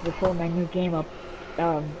 hours before my new game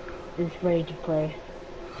is ready to play.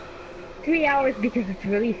 3 hours because it's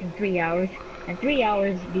released in 3 hours, and 3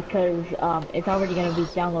 hours because it's already gonna be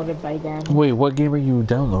downloaded by then. Wait, what game are you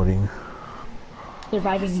downloading?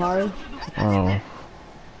 Surviving Mars. Oh.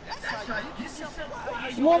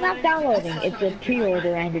 Well, not downloading, it's a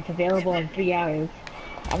pre-order and it's available in 3 hours.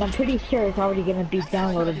 And I'm pretty sure it's already gonna be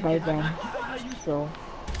downloaded by then. So,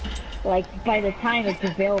 like, by the time it's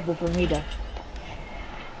available for me to...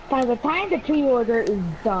 By the time the pre-order is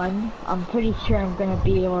done, I'm pretty sure I'm gonna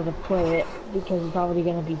be able to play it, because it's already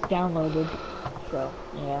gonna be downloaded. So,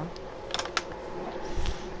 yeah.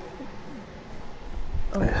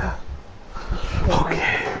 Yeah.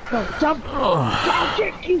 Okay. Go, jump!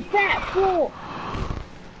 Patrick, you fat fool!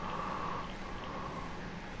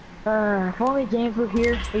 If only James were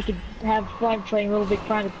here, we could have fun playing Little Big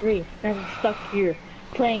Planet 3. I'm stuck here.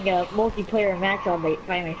 playing a multiplayer match all day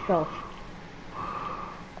by myself.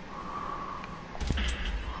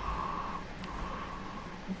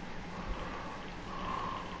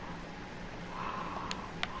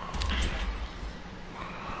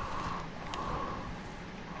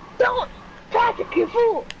 Don't! Patrick, you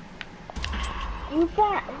fool! You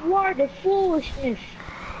fat word of foolishness!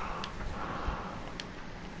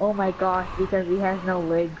 Oh my gosh, because he has no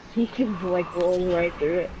legs, he can like roll right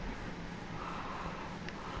through it.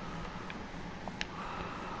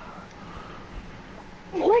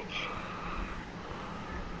 What?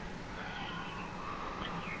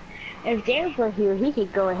 If James were here, he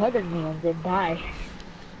could go ahead of me and then die.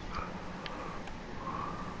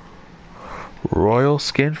 Royal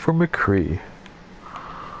skin for McCree.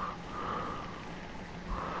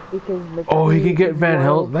 Because Oh, he McCree can get is Van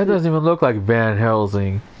Helsing. That royalty. doesn't even look like Van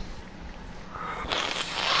Helsing.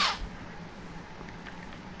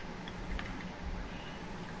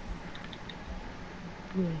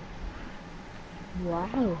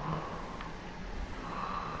 Wow.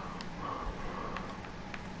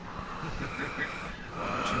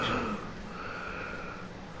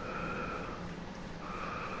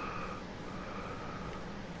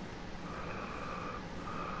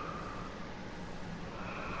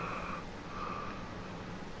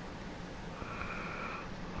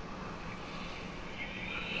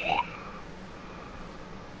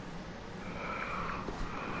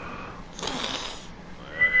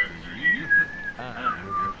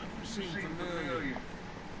 Seem familiar.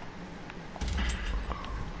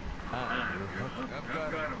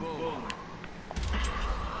 I've got a bullet.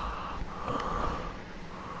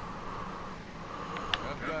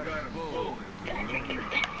 I've got a bullet. Patrick, you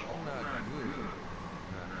fat fool! Not good.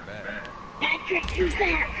 Not bad. Patrick, you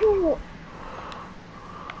fat fool!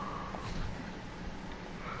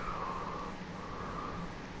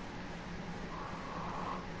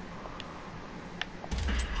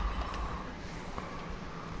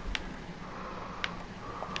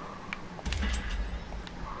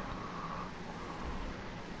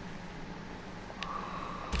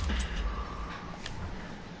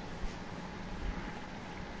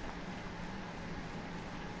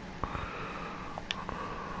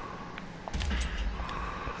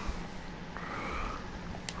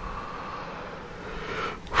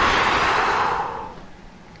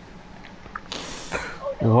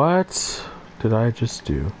 What did I just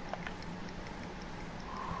do?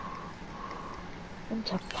 I'm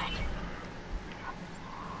so Patrick.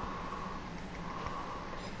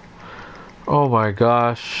 Oh my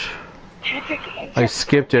gosh. Patrick, I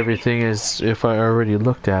skipped everything as if I already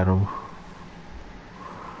looked at him.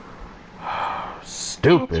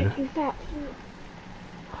 Stupid. Patrick, you fat fool.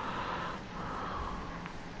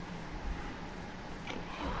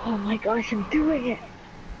 Oh my gosh, I'm doing it.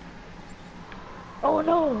 Oh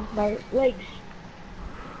no, my legs.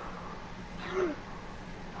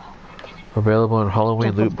 Available in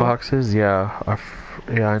Halloween Jump loot up there. boxes? Yeah,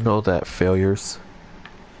 yeah, I know that. Failures.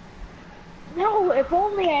 No, if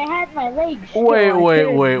only I had my legs. still, Wait, I wait,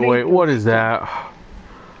 could've wait, made wait. What those is things. that?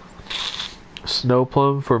 Snow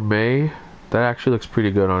Plum for May? That actually looks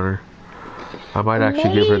pretty good on her. I might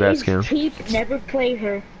actually give her that May is skin. cheap. Never play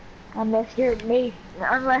her, unless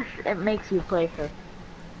unless it makes you play her.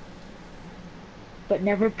 But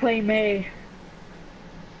never play May.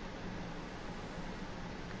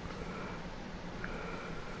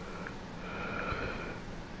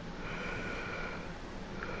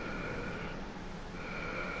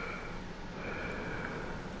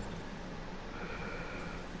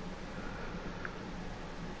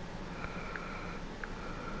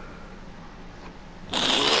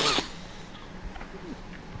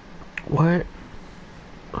 What?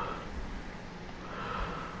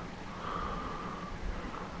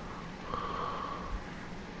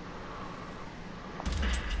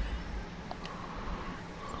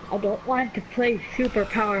 I don't want to play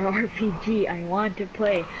Superpower RPG. I want to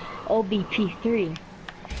play OBP3.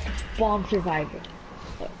 Bomb Survivor.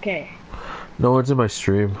 Okay. No one's in my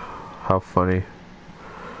stream. How funny.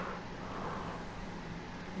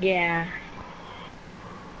 Yeah.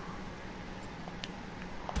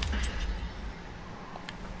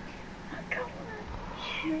 Come on,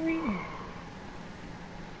 Julian.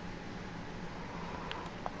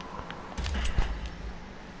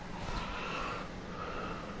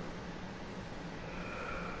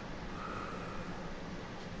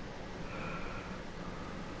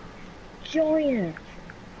 Join us.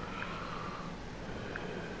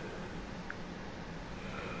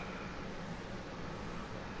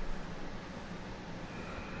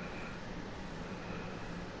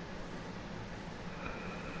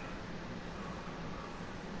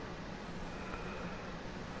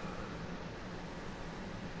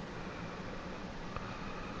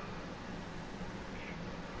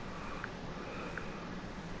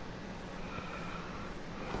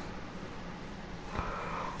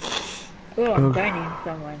 Oh, I'm dining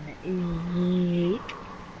someone.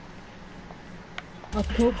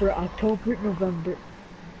 October, November.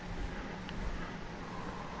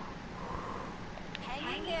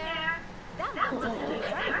 Hang in there. That one's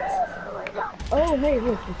alright. Oh, hey,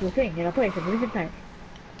 look, it's a thing in a place at a different time.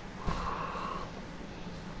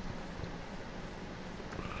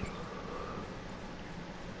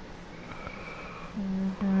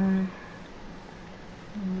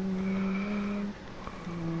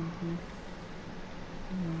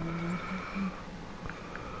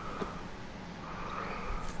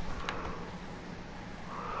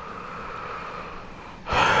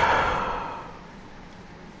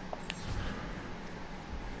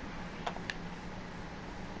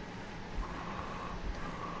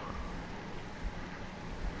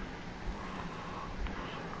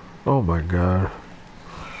 Oh my god.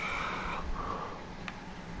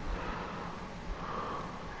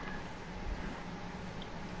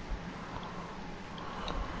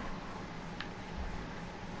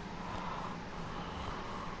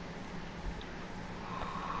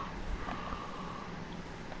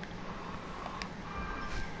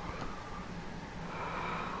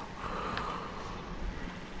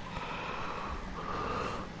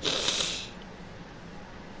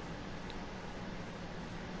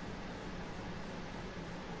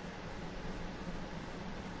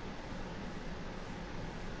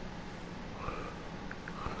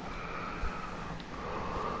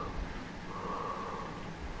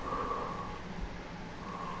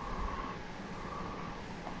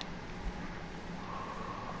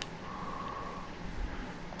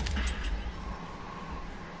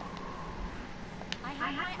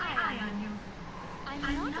 I have my eye on you. I'm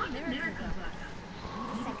not a miracle worker.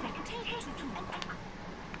 Need a second take to do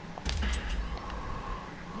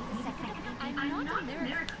Need a second. I'm not a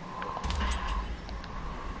miracle.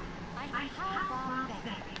 I have a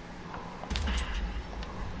baby.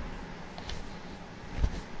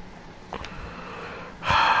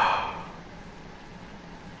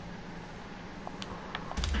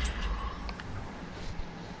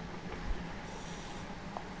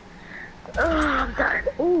 Oh, I'm tired.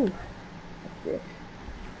 Ooh. What's this?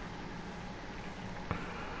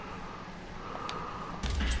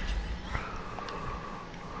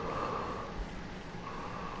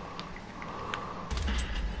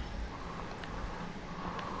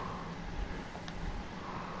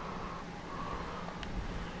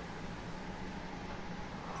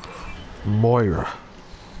 Moira.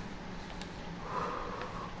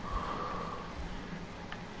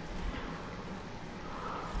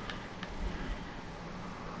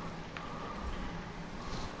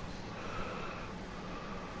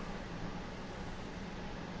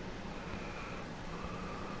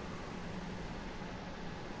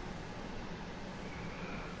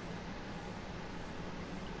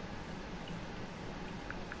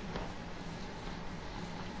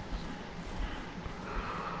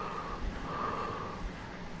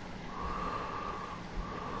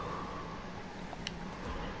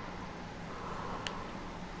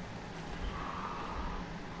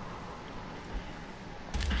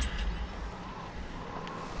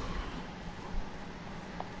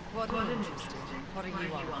 What interesting. What are you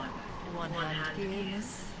on? One hand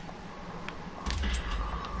gives.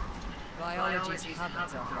 Biology's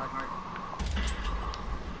habits are hard.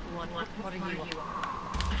 What are you on?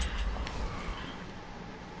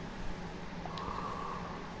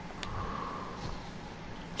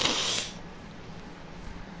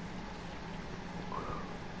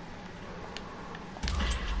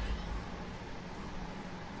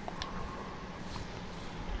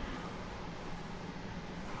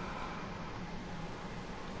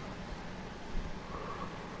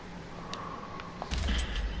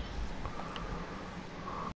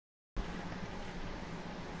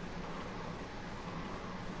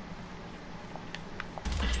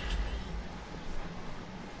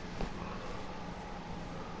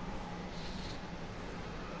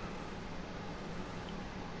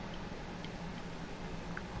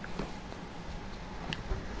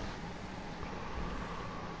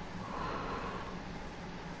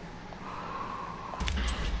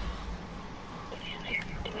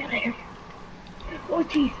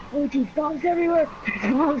 Oh geez, bombs everywhere!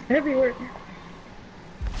 There's bombs everywhere!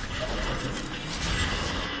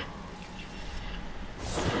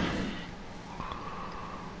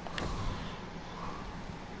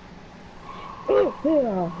 Oh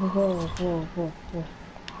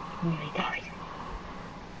my god.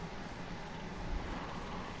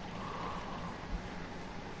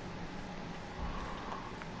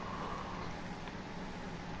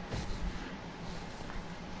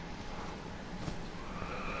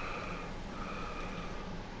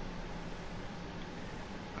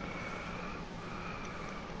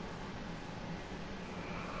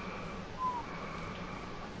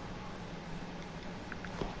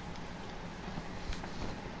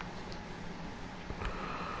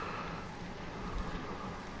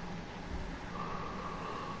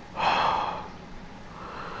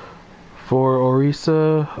 For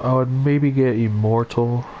Orisa, I would maybe get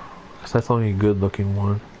Immortal, because that's the only good looking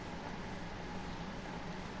one.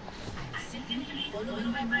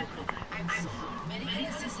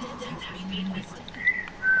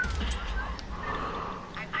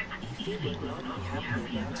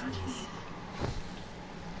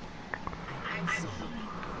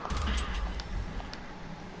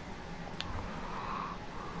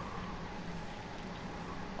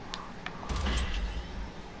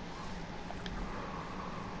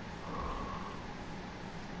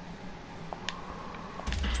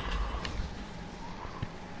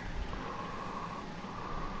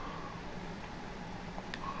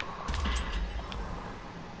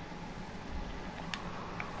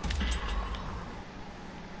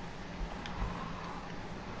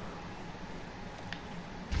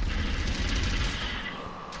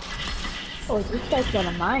 Oh, this guy's got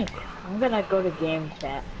a mic. I'm gonna go to game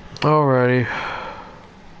chat. Alrighty.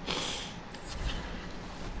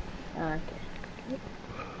 Okay.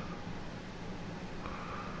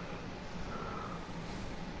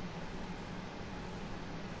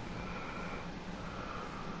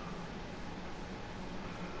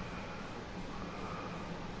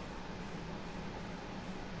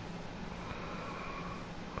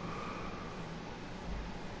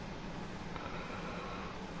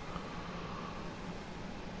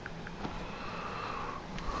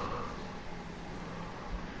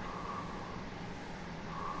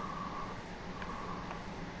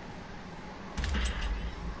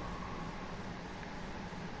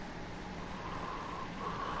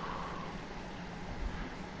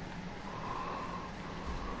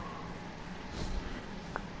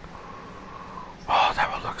 Oh,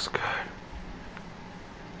 that one looks good.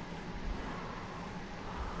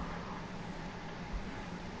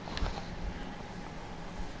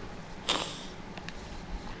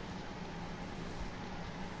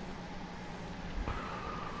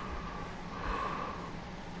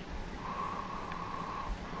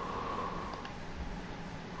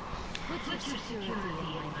 Put your security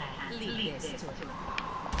in my hands. Leave this to me.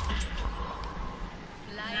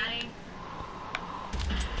 Fly.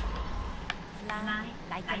 Fly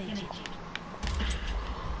like an Egyptian.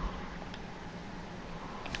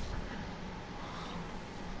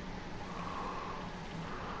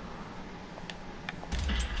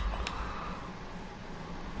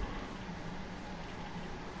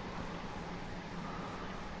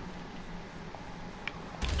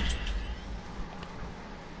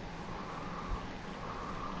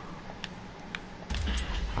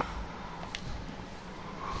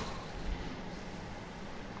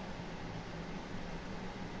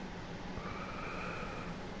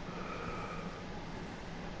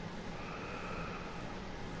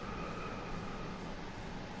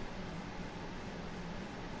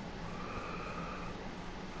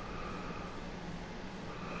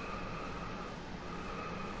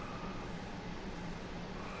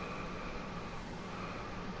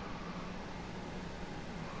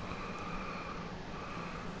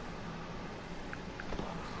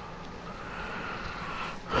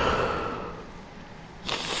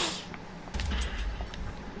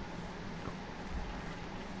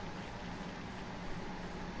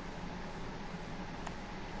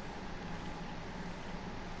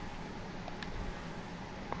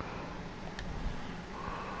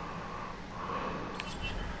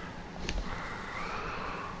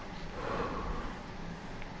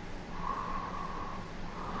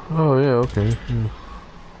 Oh yeah, okay. Yeah.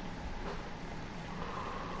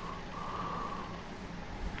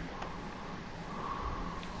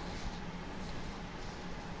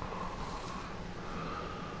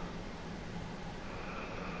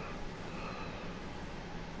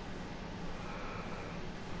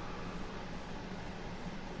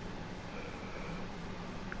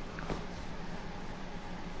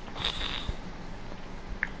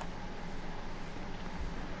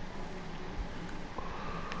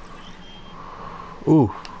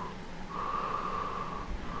 Ooh.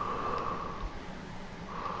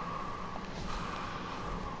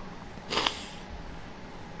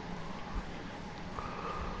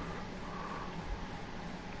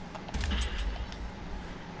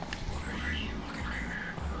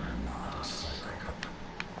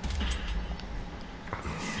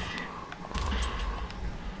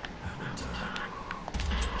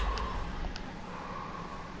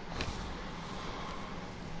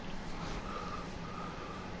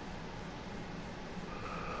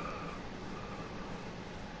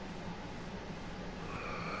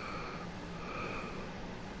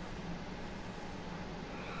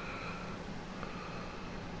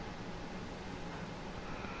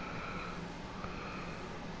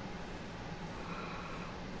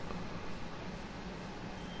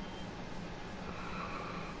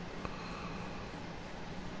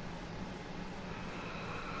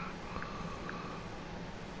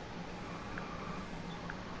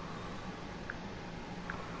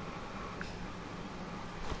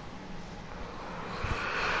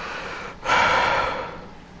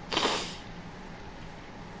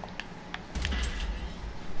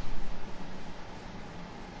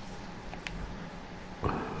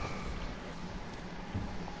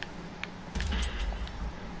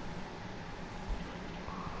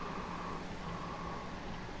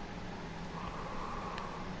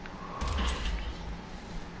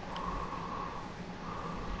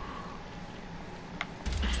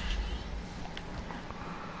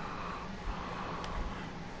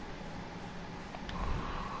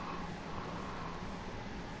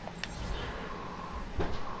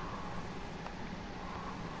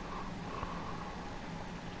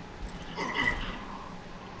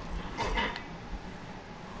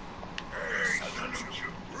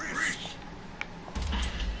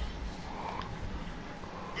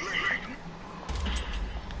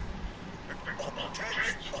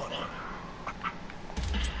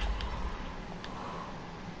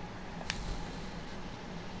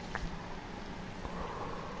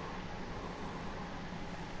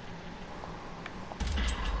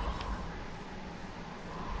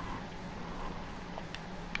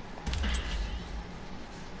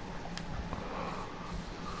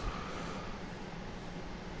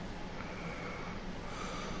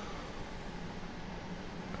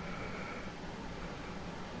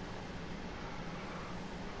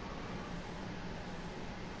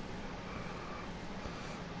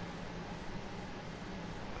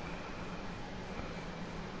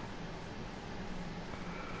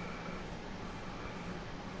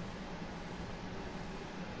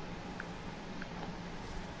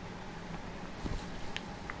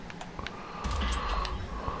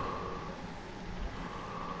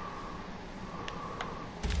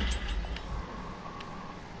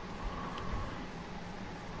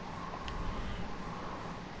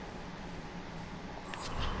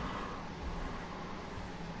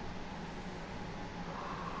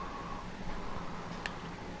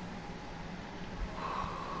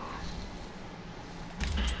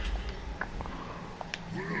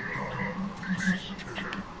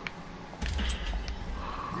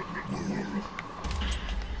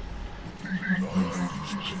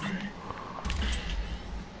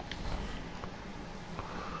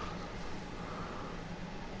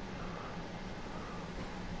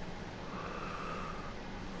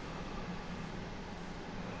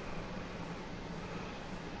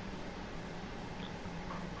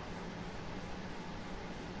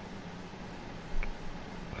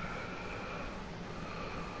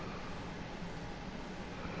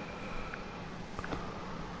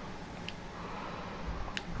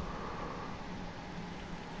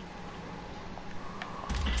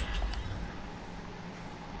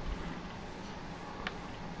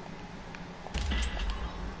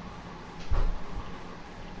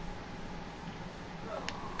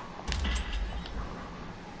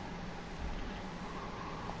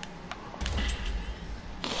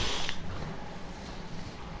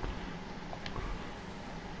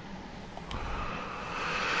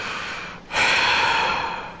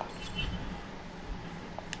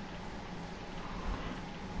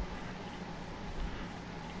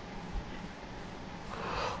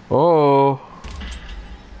 Oh.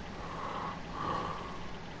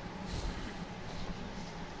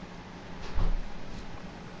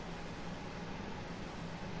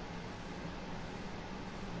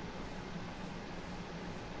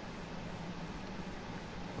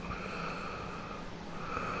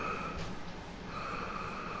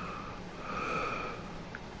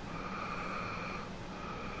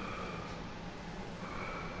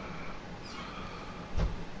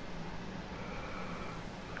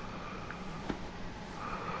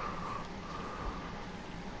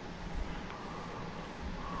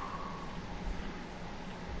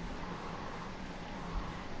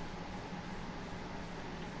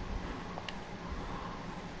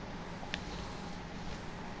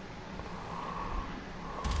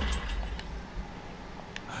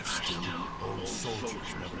 I've still old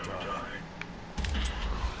soldiers never die.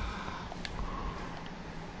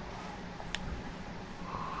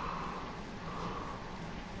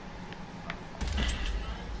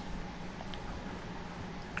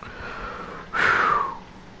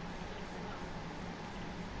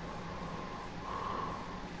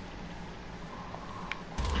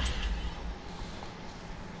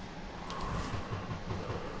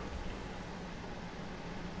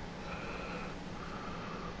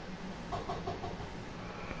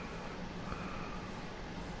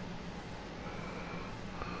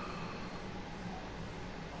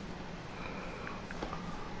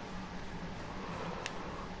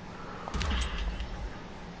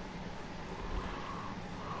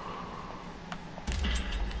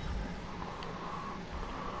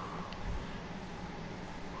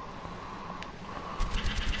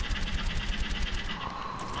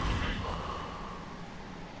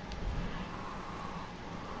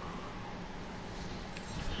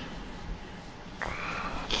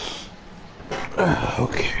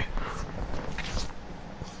 Okay.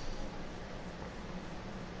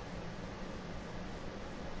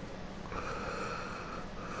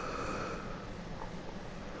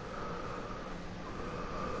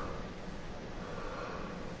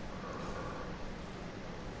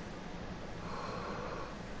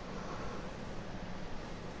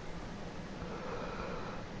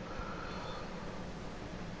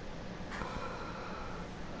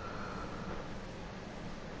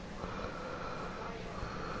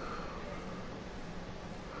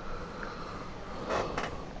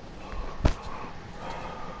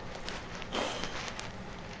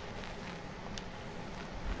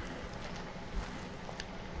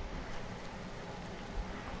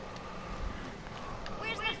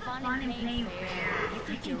 Where's the fun in playing fair?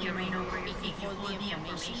 You think you're right over if you hold the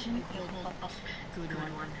information, you hold up. Good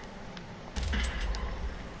one.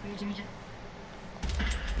 Where's your...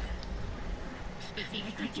 If you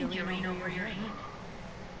think you're right over your head.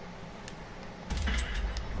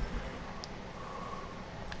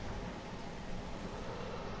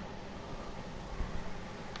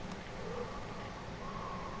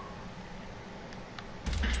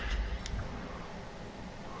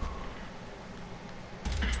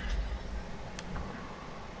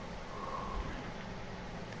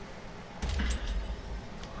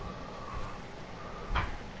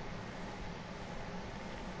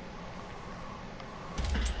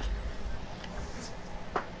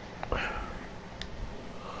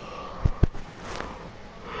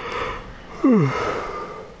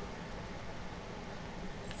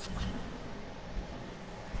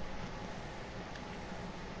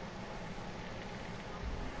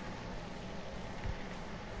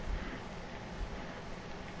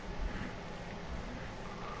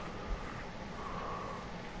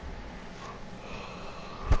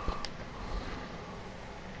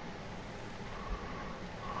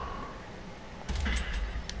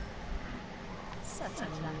 Such a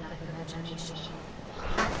lack of imagination.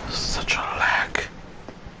 Such a lack.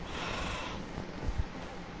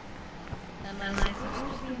 Am I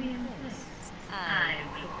supposed to be in this? I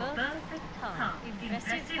will both the tongue,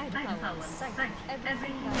 impressive by power, sight,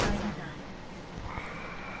 everything I have done.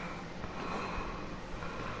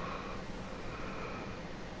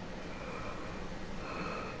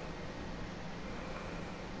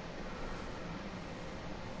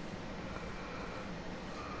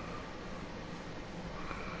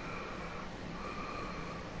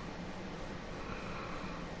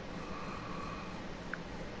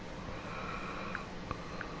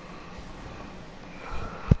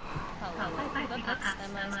 How will I put up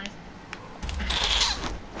am I?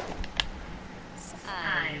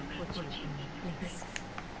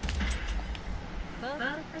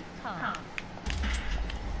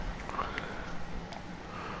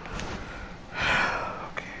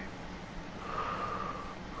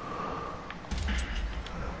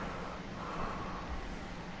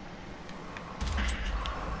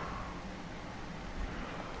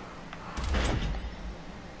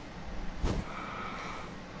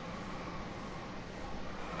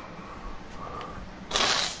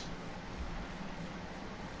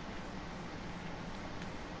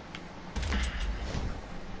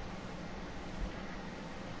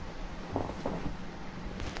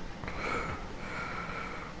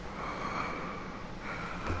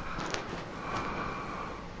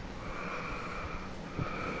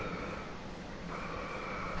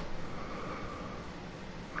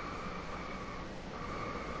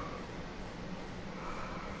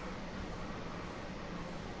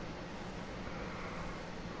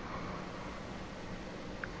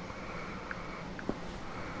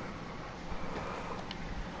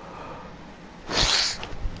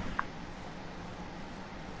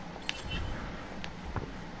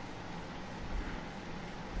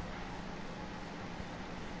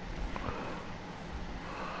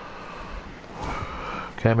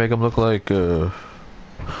 Can't make him look like God,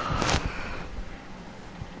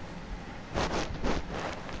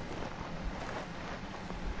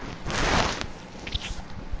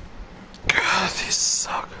 these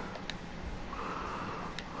suck.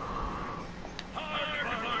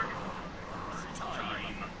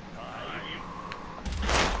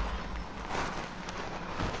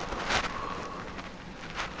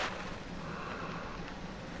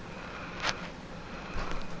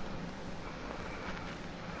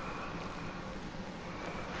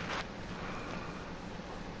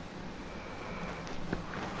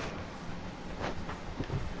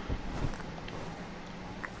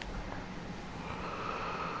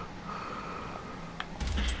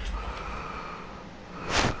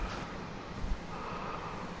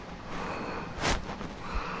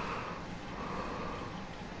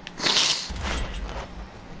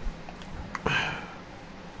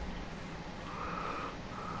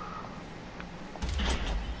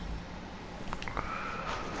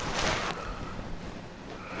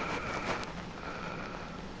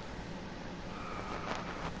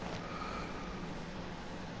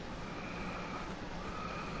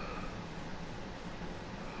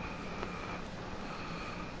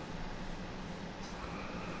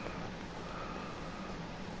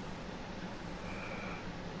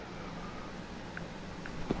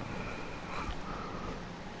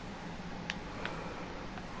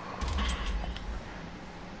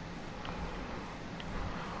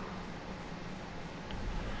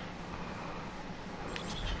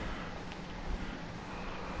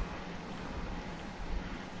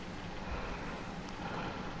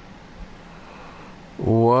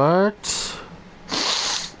 What?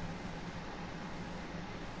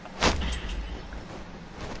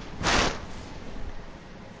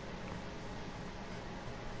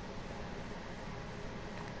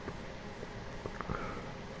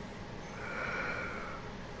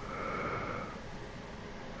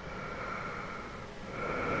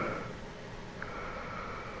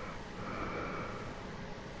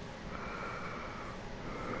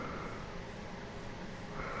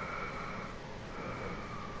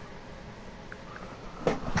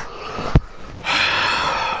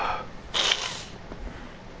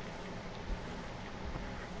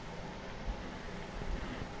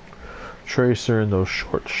 Tracer in those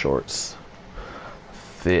short shorts.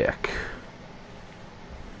 Thick.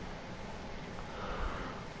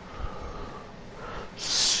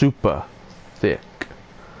 Super thick.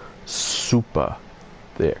 Super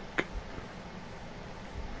thick.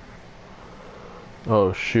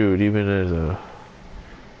 Oh shoot, even as a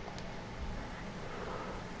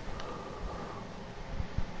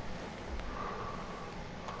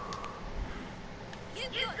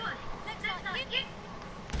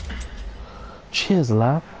cheers,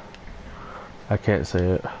 love. I can't say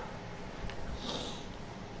it.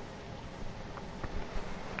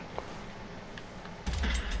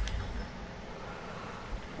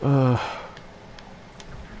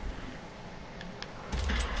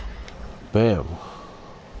 Bam.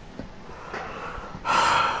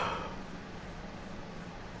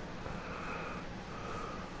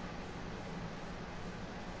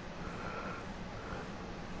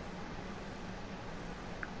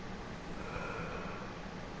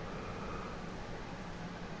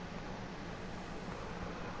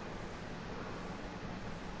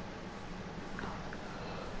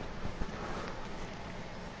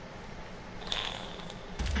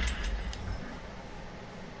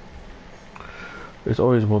 There's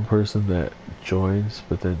always one person that joins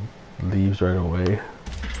but then leaves right away.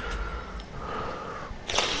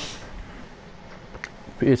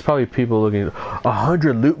 It's probably people looking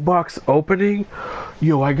 100 loot box opening.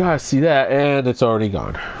 Yo, I gotta see that, and it's already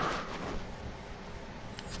gone.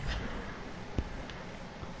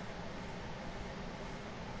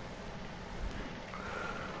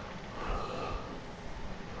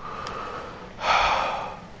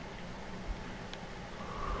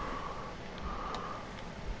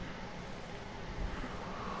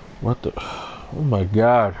 What the? Oh my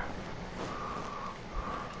god.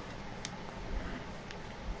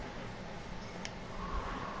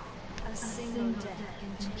 A single death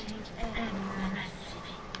can change everything.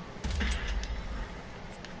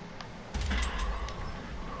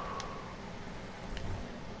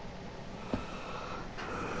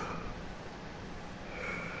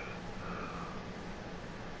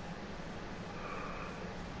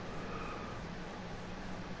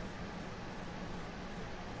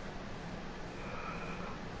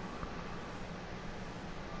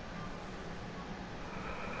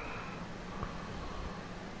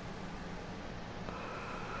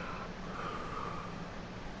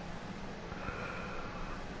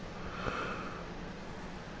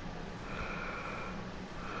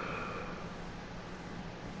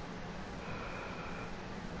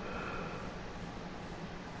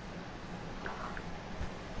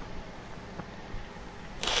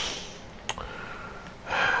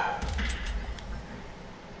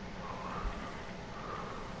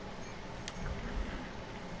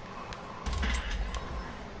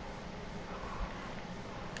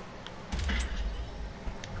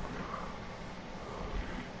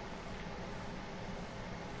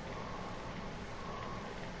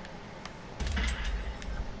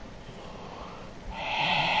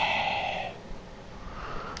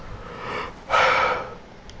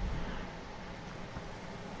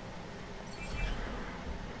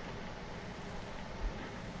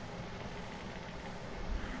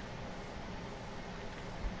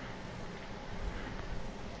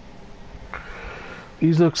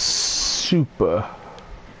 These look super.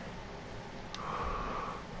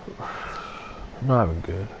 Not even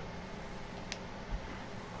good.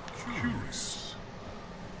 Curious.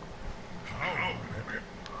 How?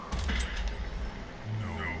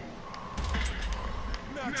 No.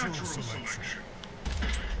 Natural selection.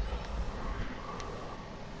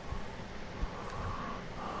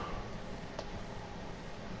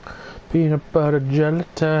 Peanut butter jelly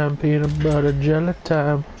time, peanut butter jelly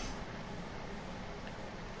time.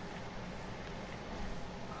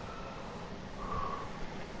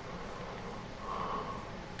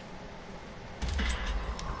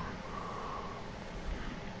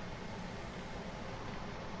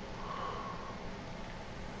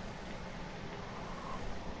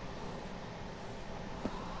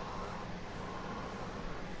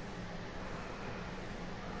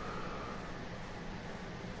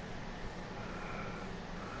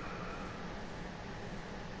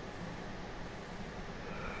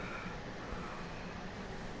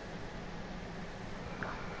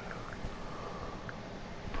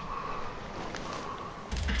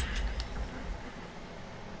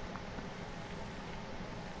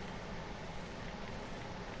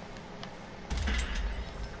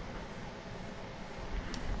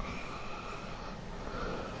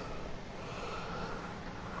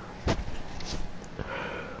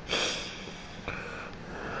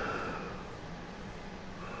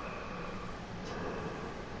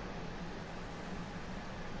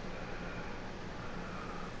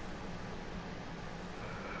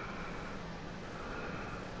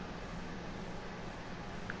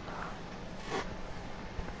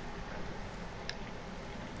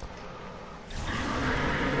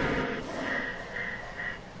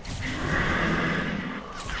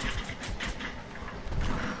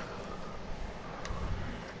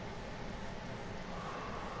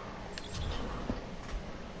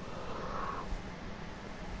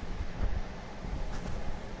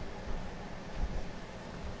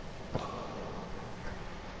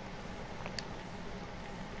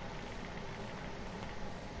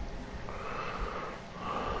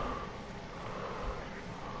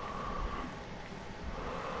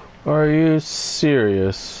 Are you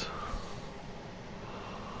serious?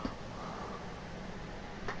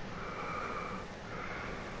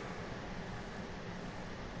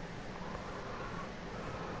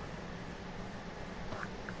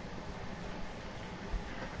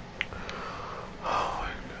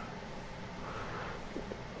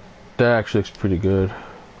 That actually looks pretty good.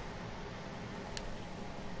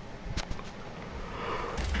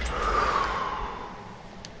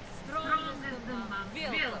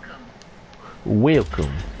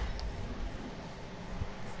 Welcome.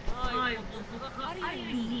 I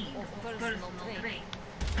need of personal trait.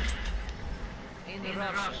 In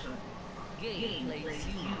Russia, gay plays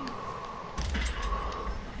you.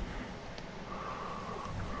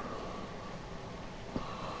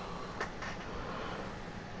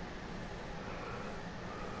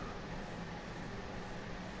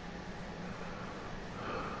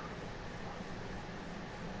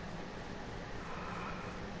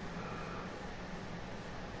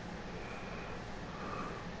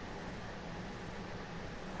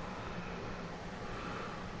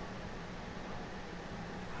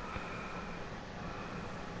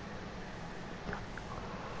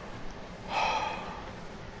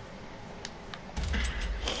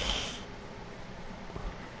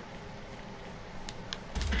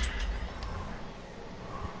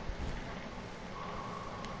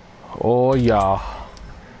 Oh yeah.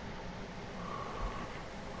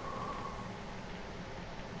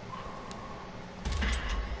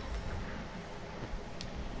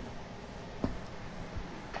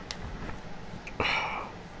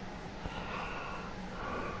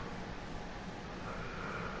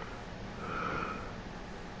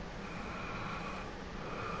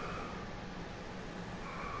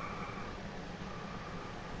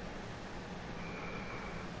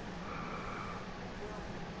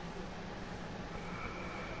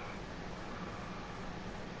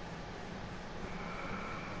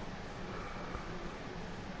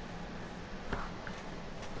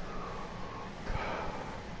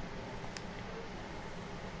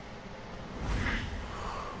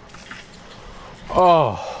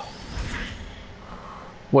 Oh.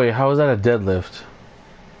 Wait, how is that a deadlift?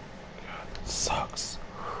 Sucks.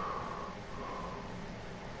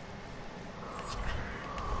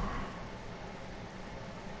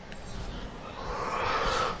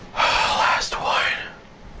 Last one.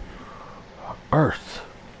 Earth.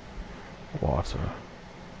 Water.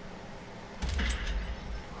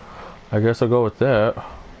 I guess I'll go with that.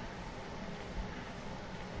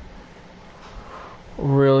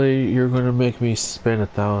 Really? You're gonna make me spend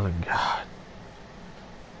 1,000? God.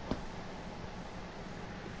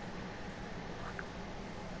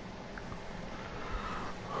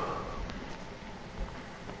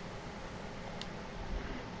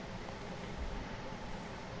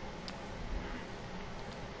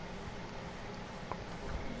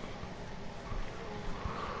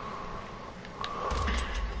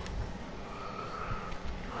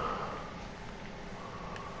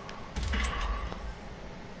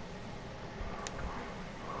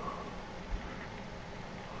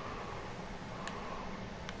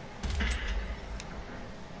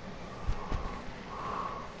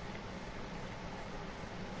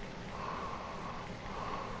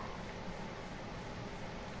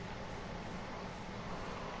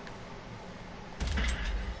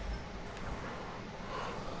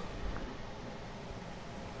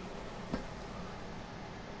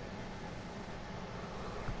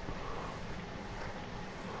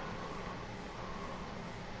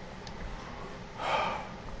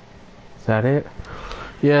 Is that it?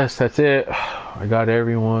 Yes, that's it. I got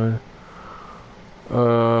everyone.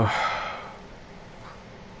 I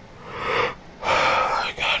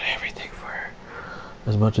got everything for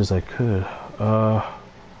as much as I could.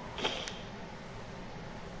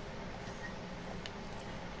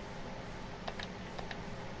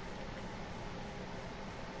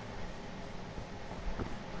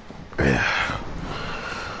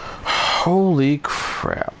 Holy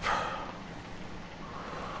crap.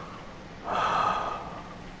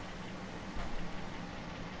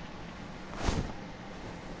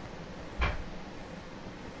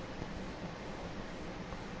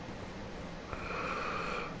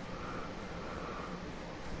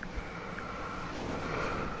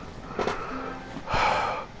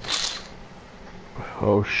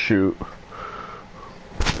 Oh shoot.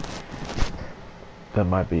 That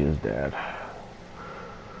might be his dad.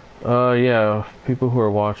 Yeah, people who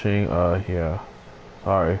are watching, yeah.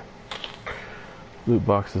 Sorry. Loot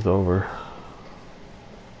box is over.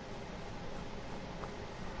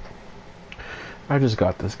 I just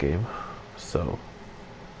got this game, so.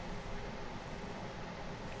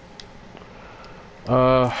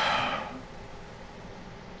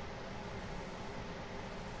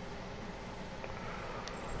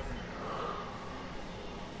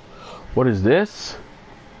 What is this?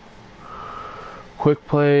 Quick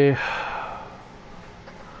play,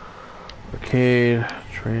 arcade,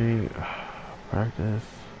 training, practice.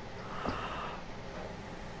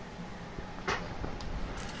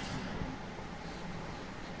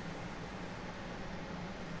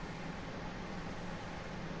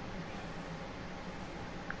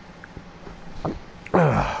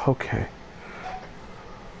 Okay.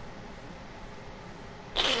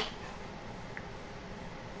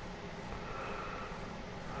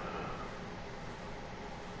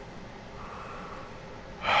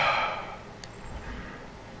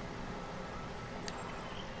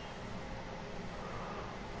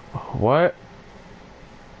 What?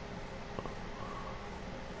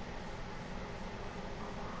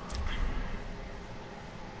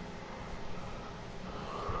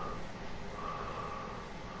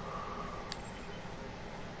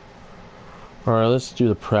 Alright, let's do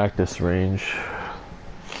the practice range.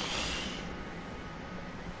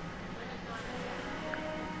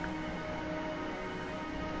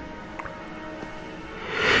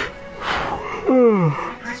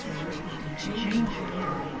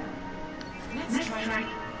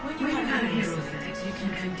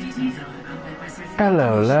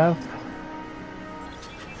 Hello, love.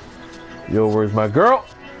 Yo, where's my girl?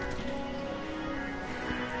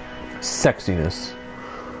 Sexiness.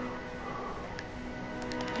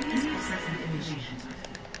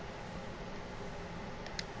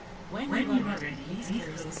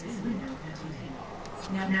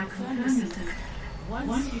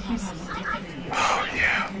 Oh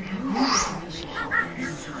yeah.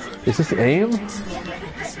 Is this aim?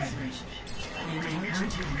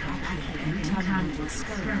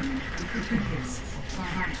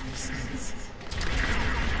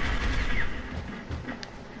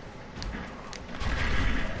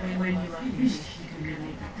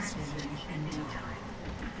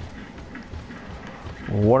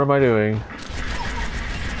 What am I doing?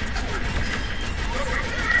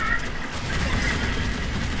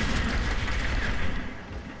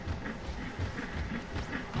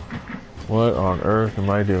 What on earth am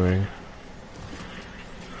I doing?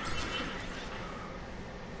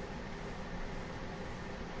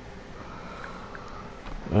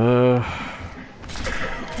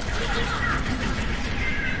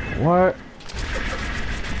 What?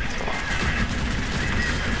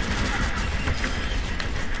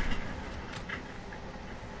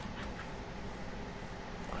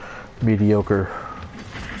 mediocre.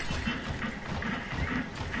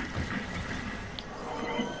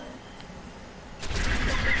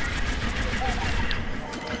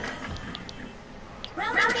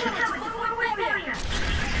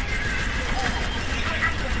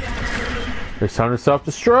 It's time to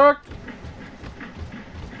self-destruct!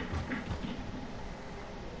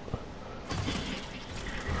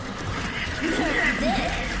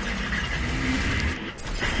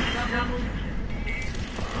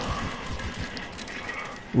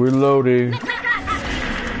 Reloading.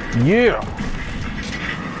 Yeah!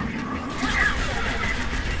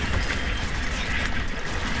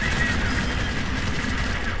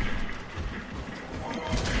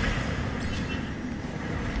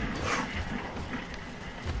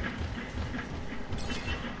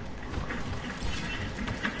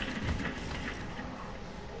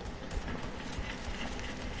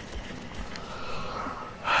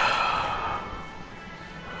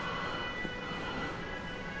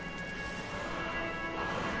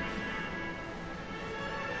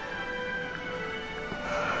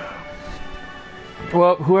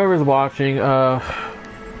 Well, whoever's watching, I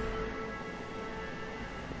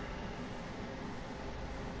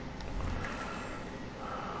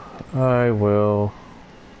will...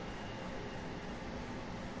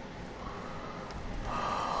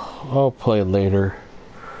 I'll play later.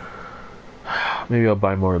 Maybe I'll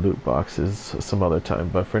buy more loot boxes some other time,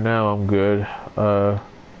 but for now I'm good. So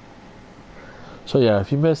yeah,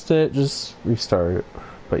 if you missed it, just restart it.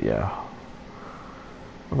 But yeah,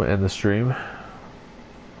 I'm gonna end the stream.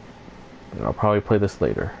 And I'll probably play this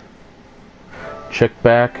later. Check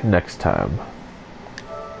back next time.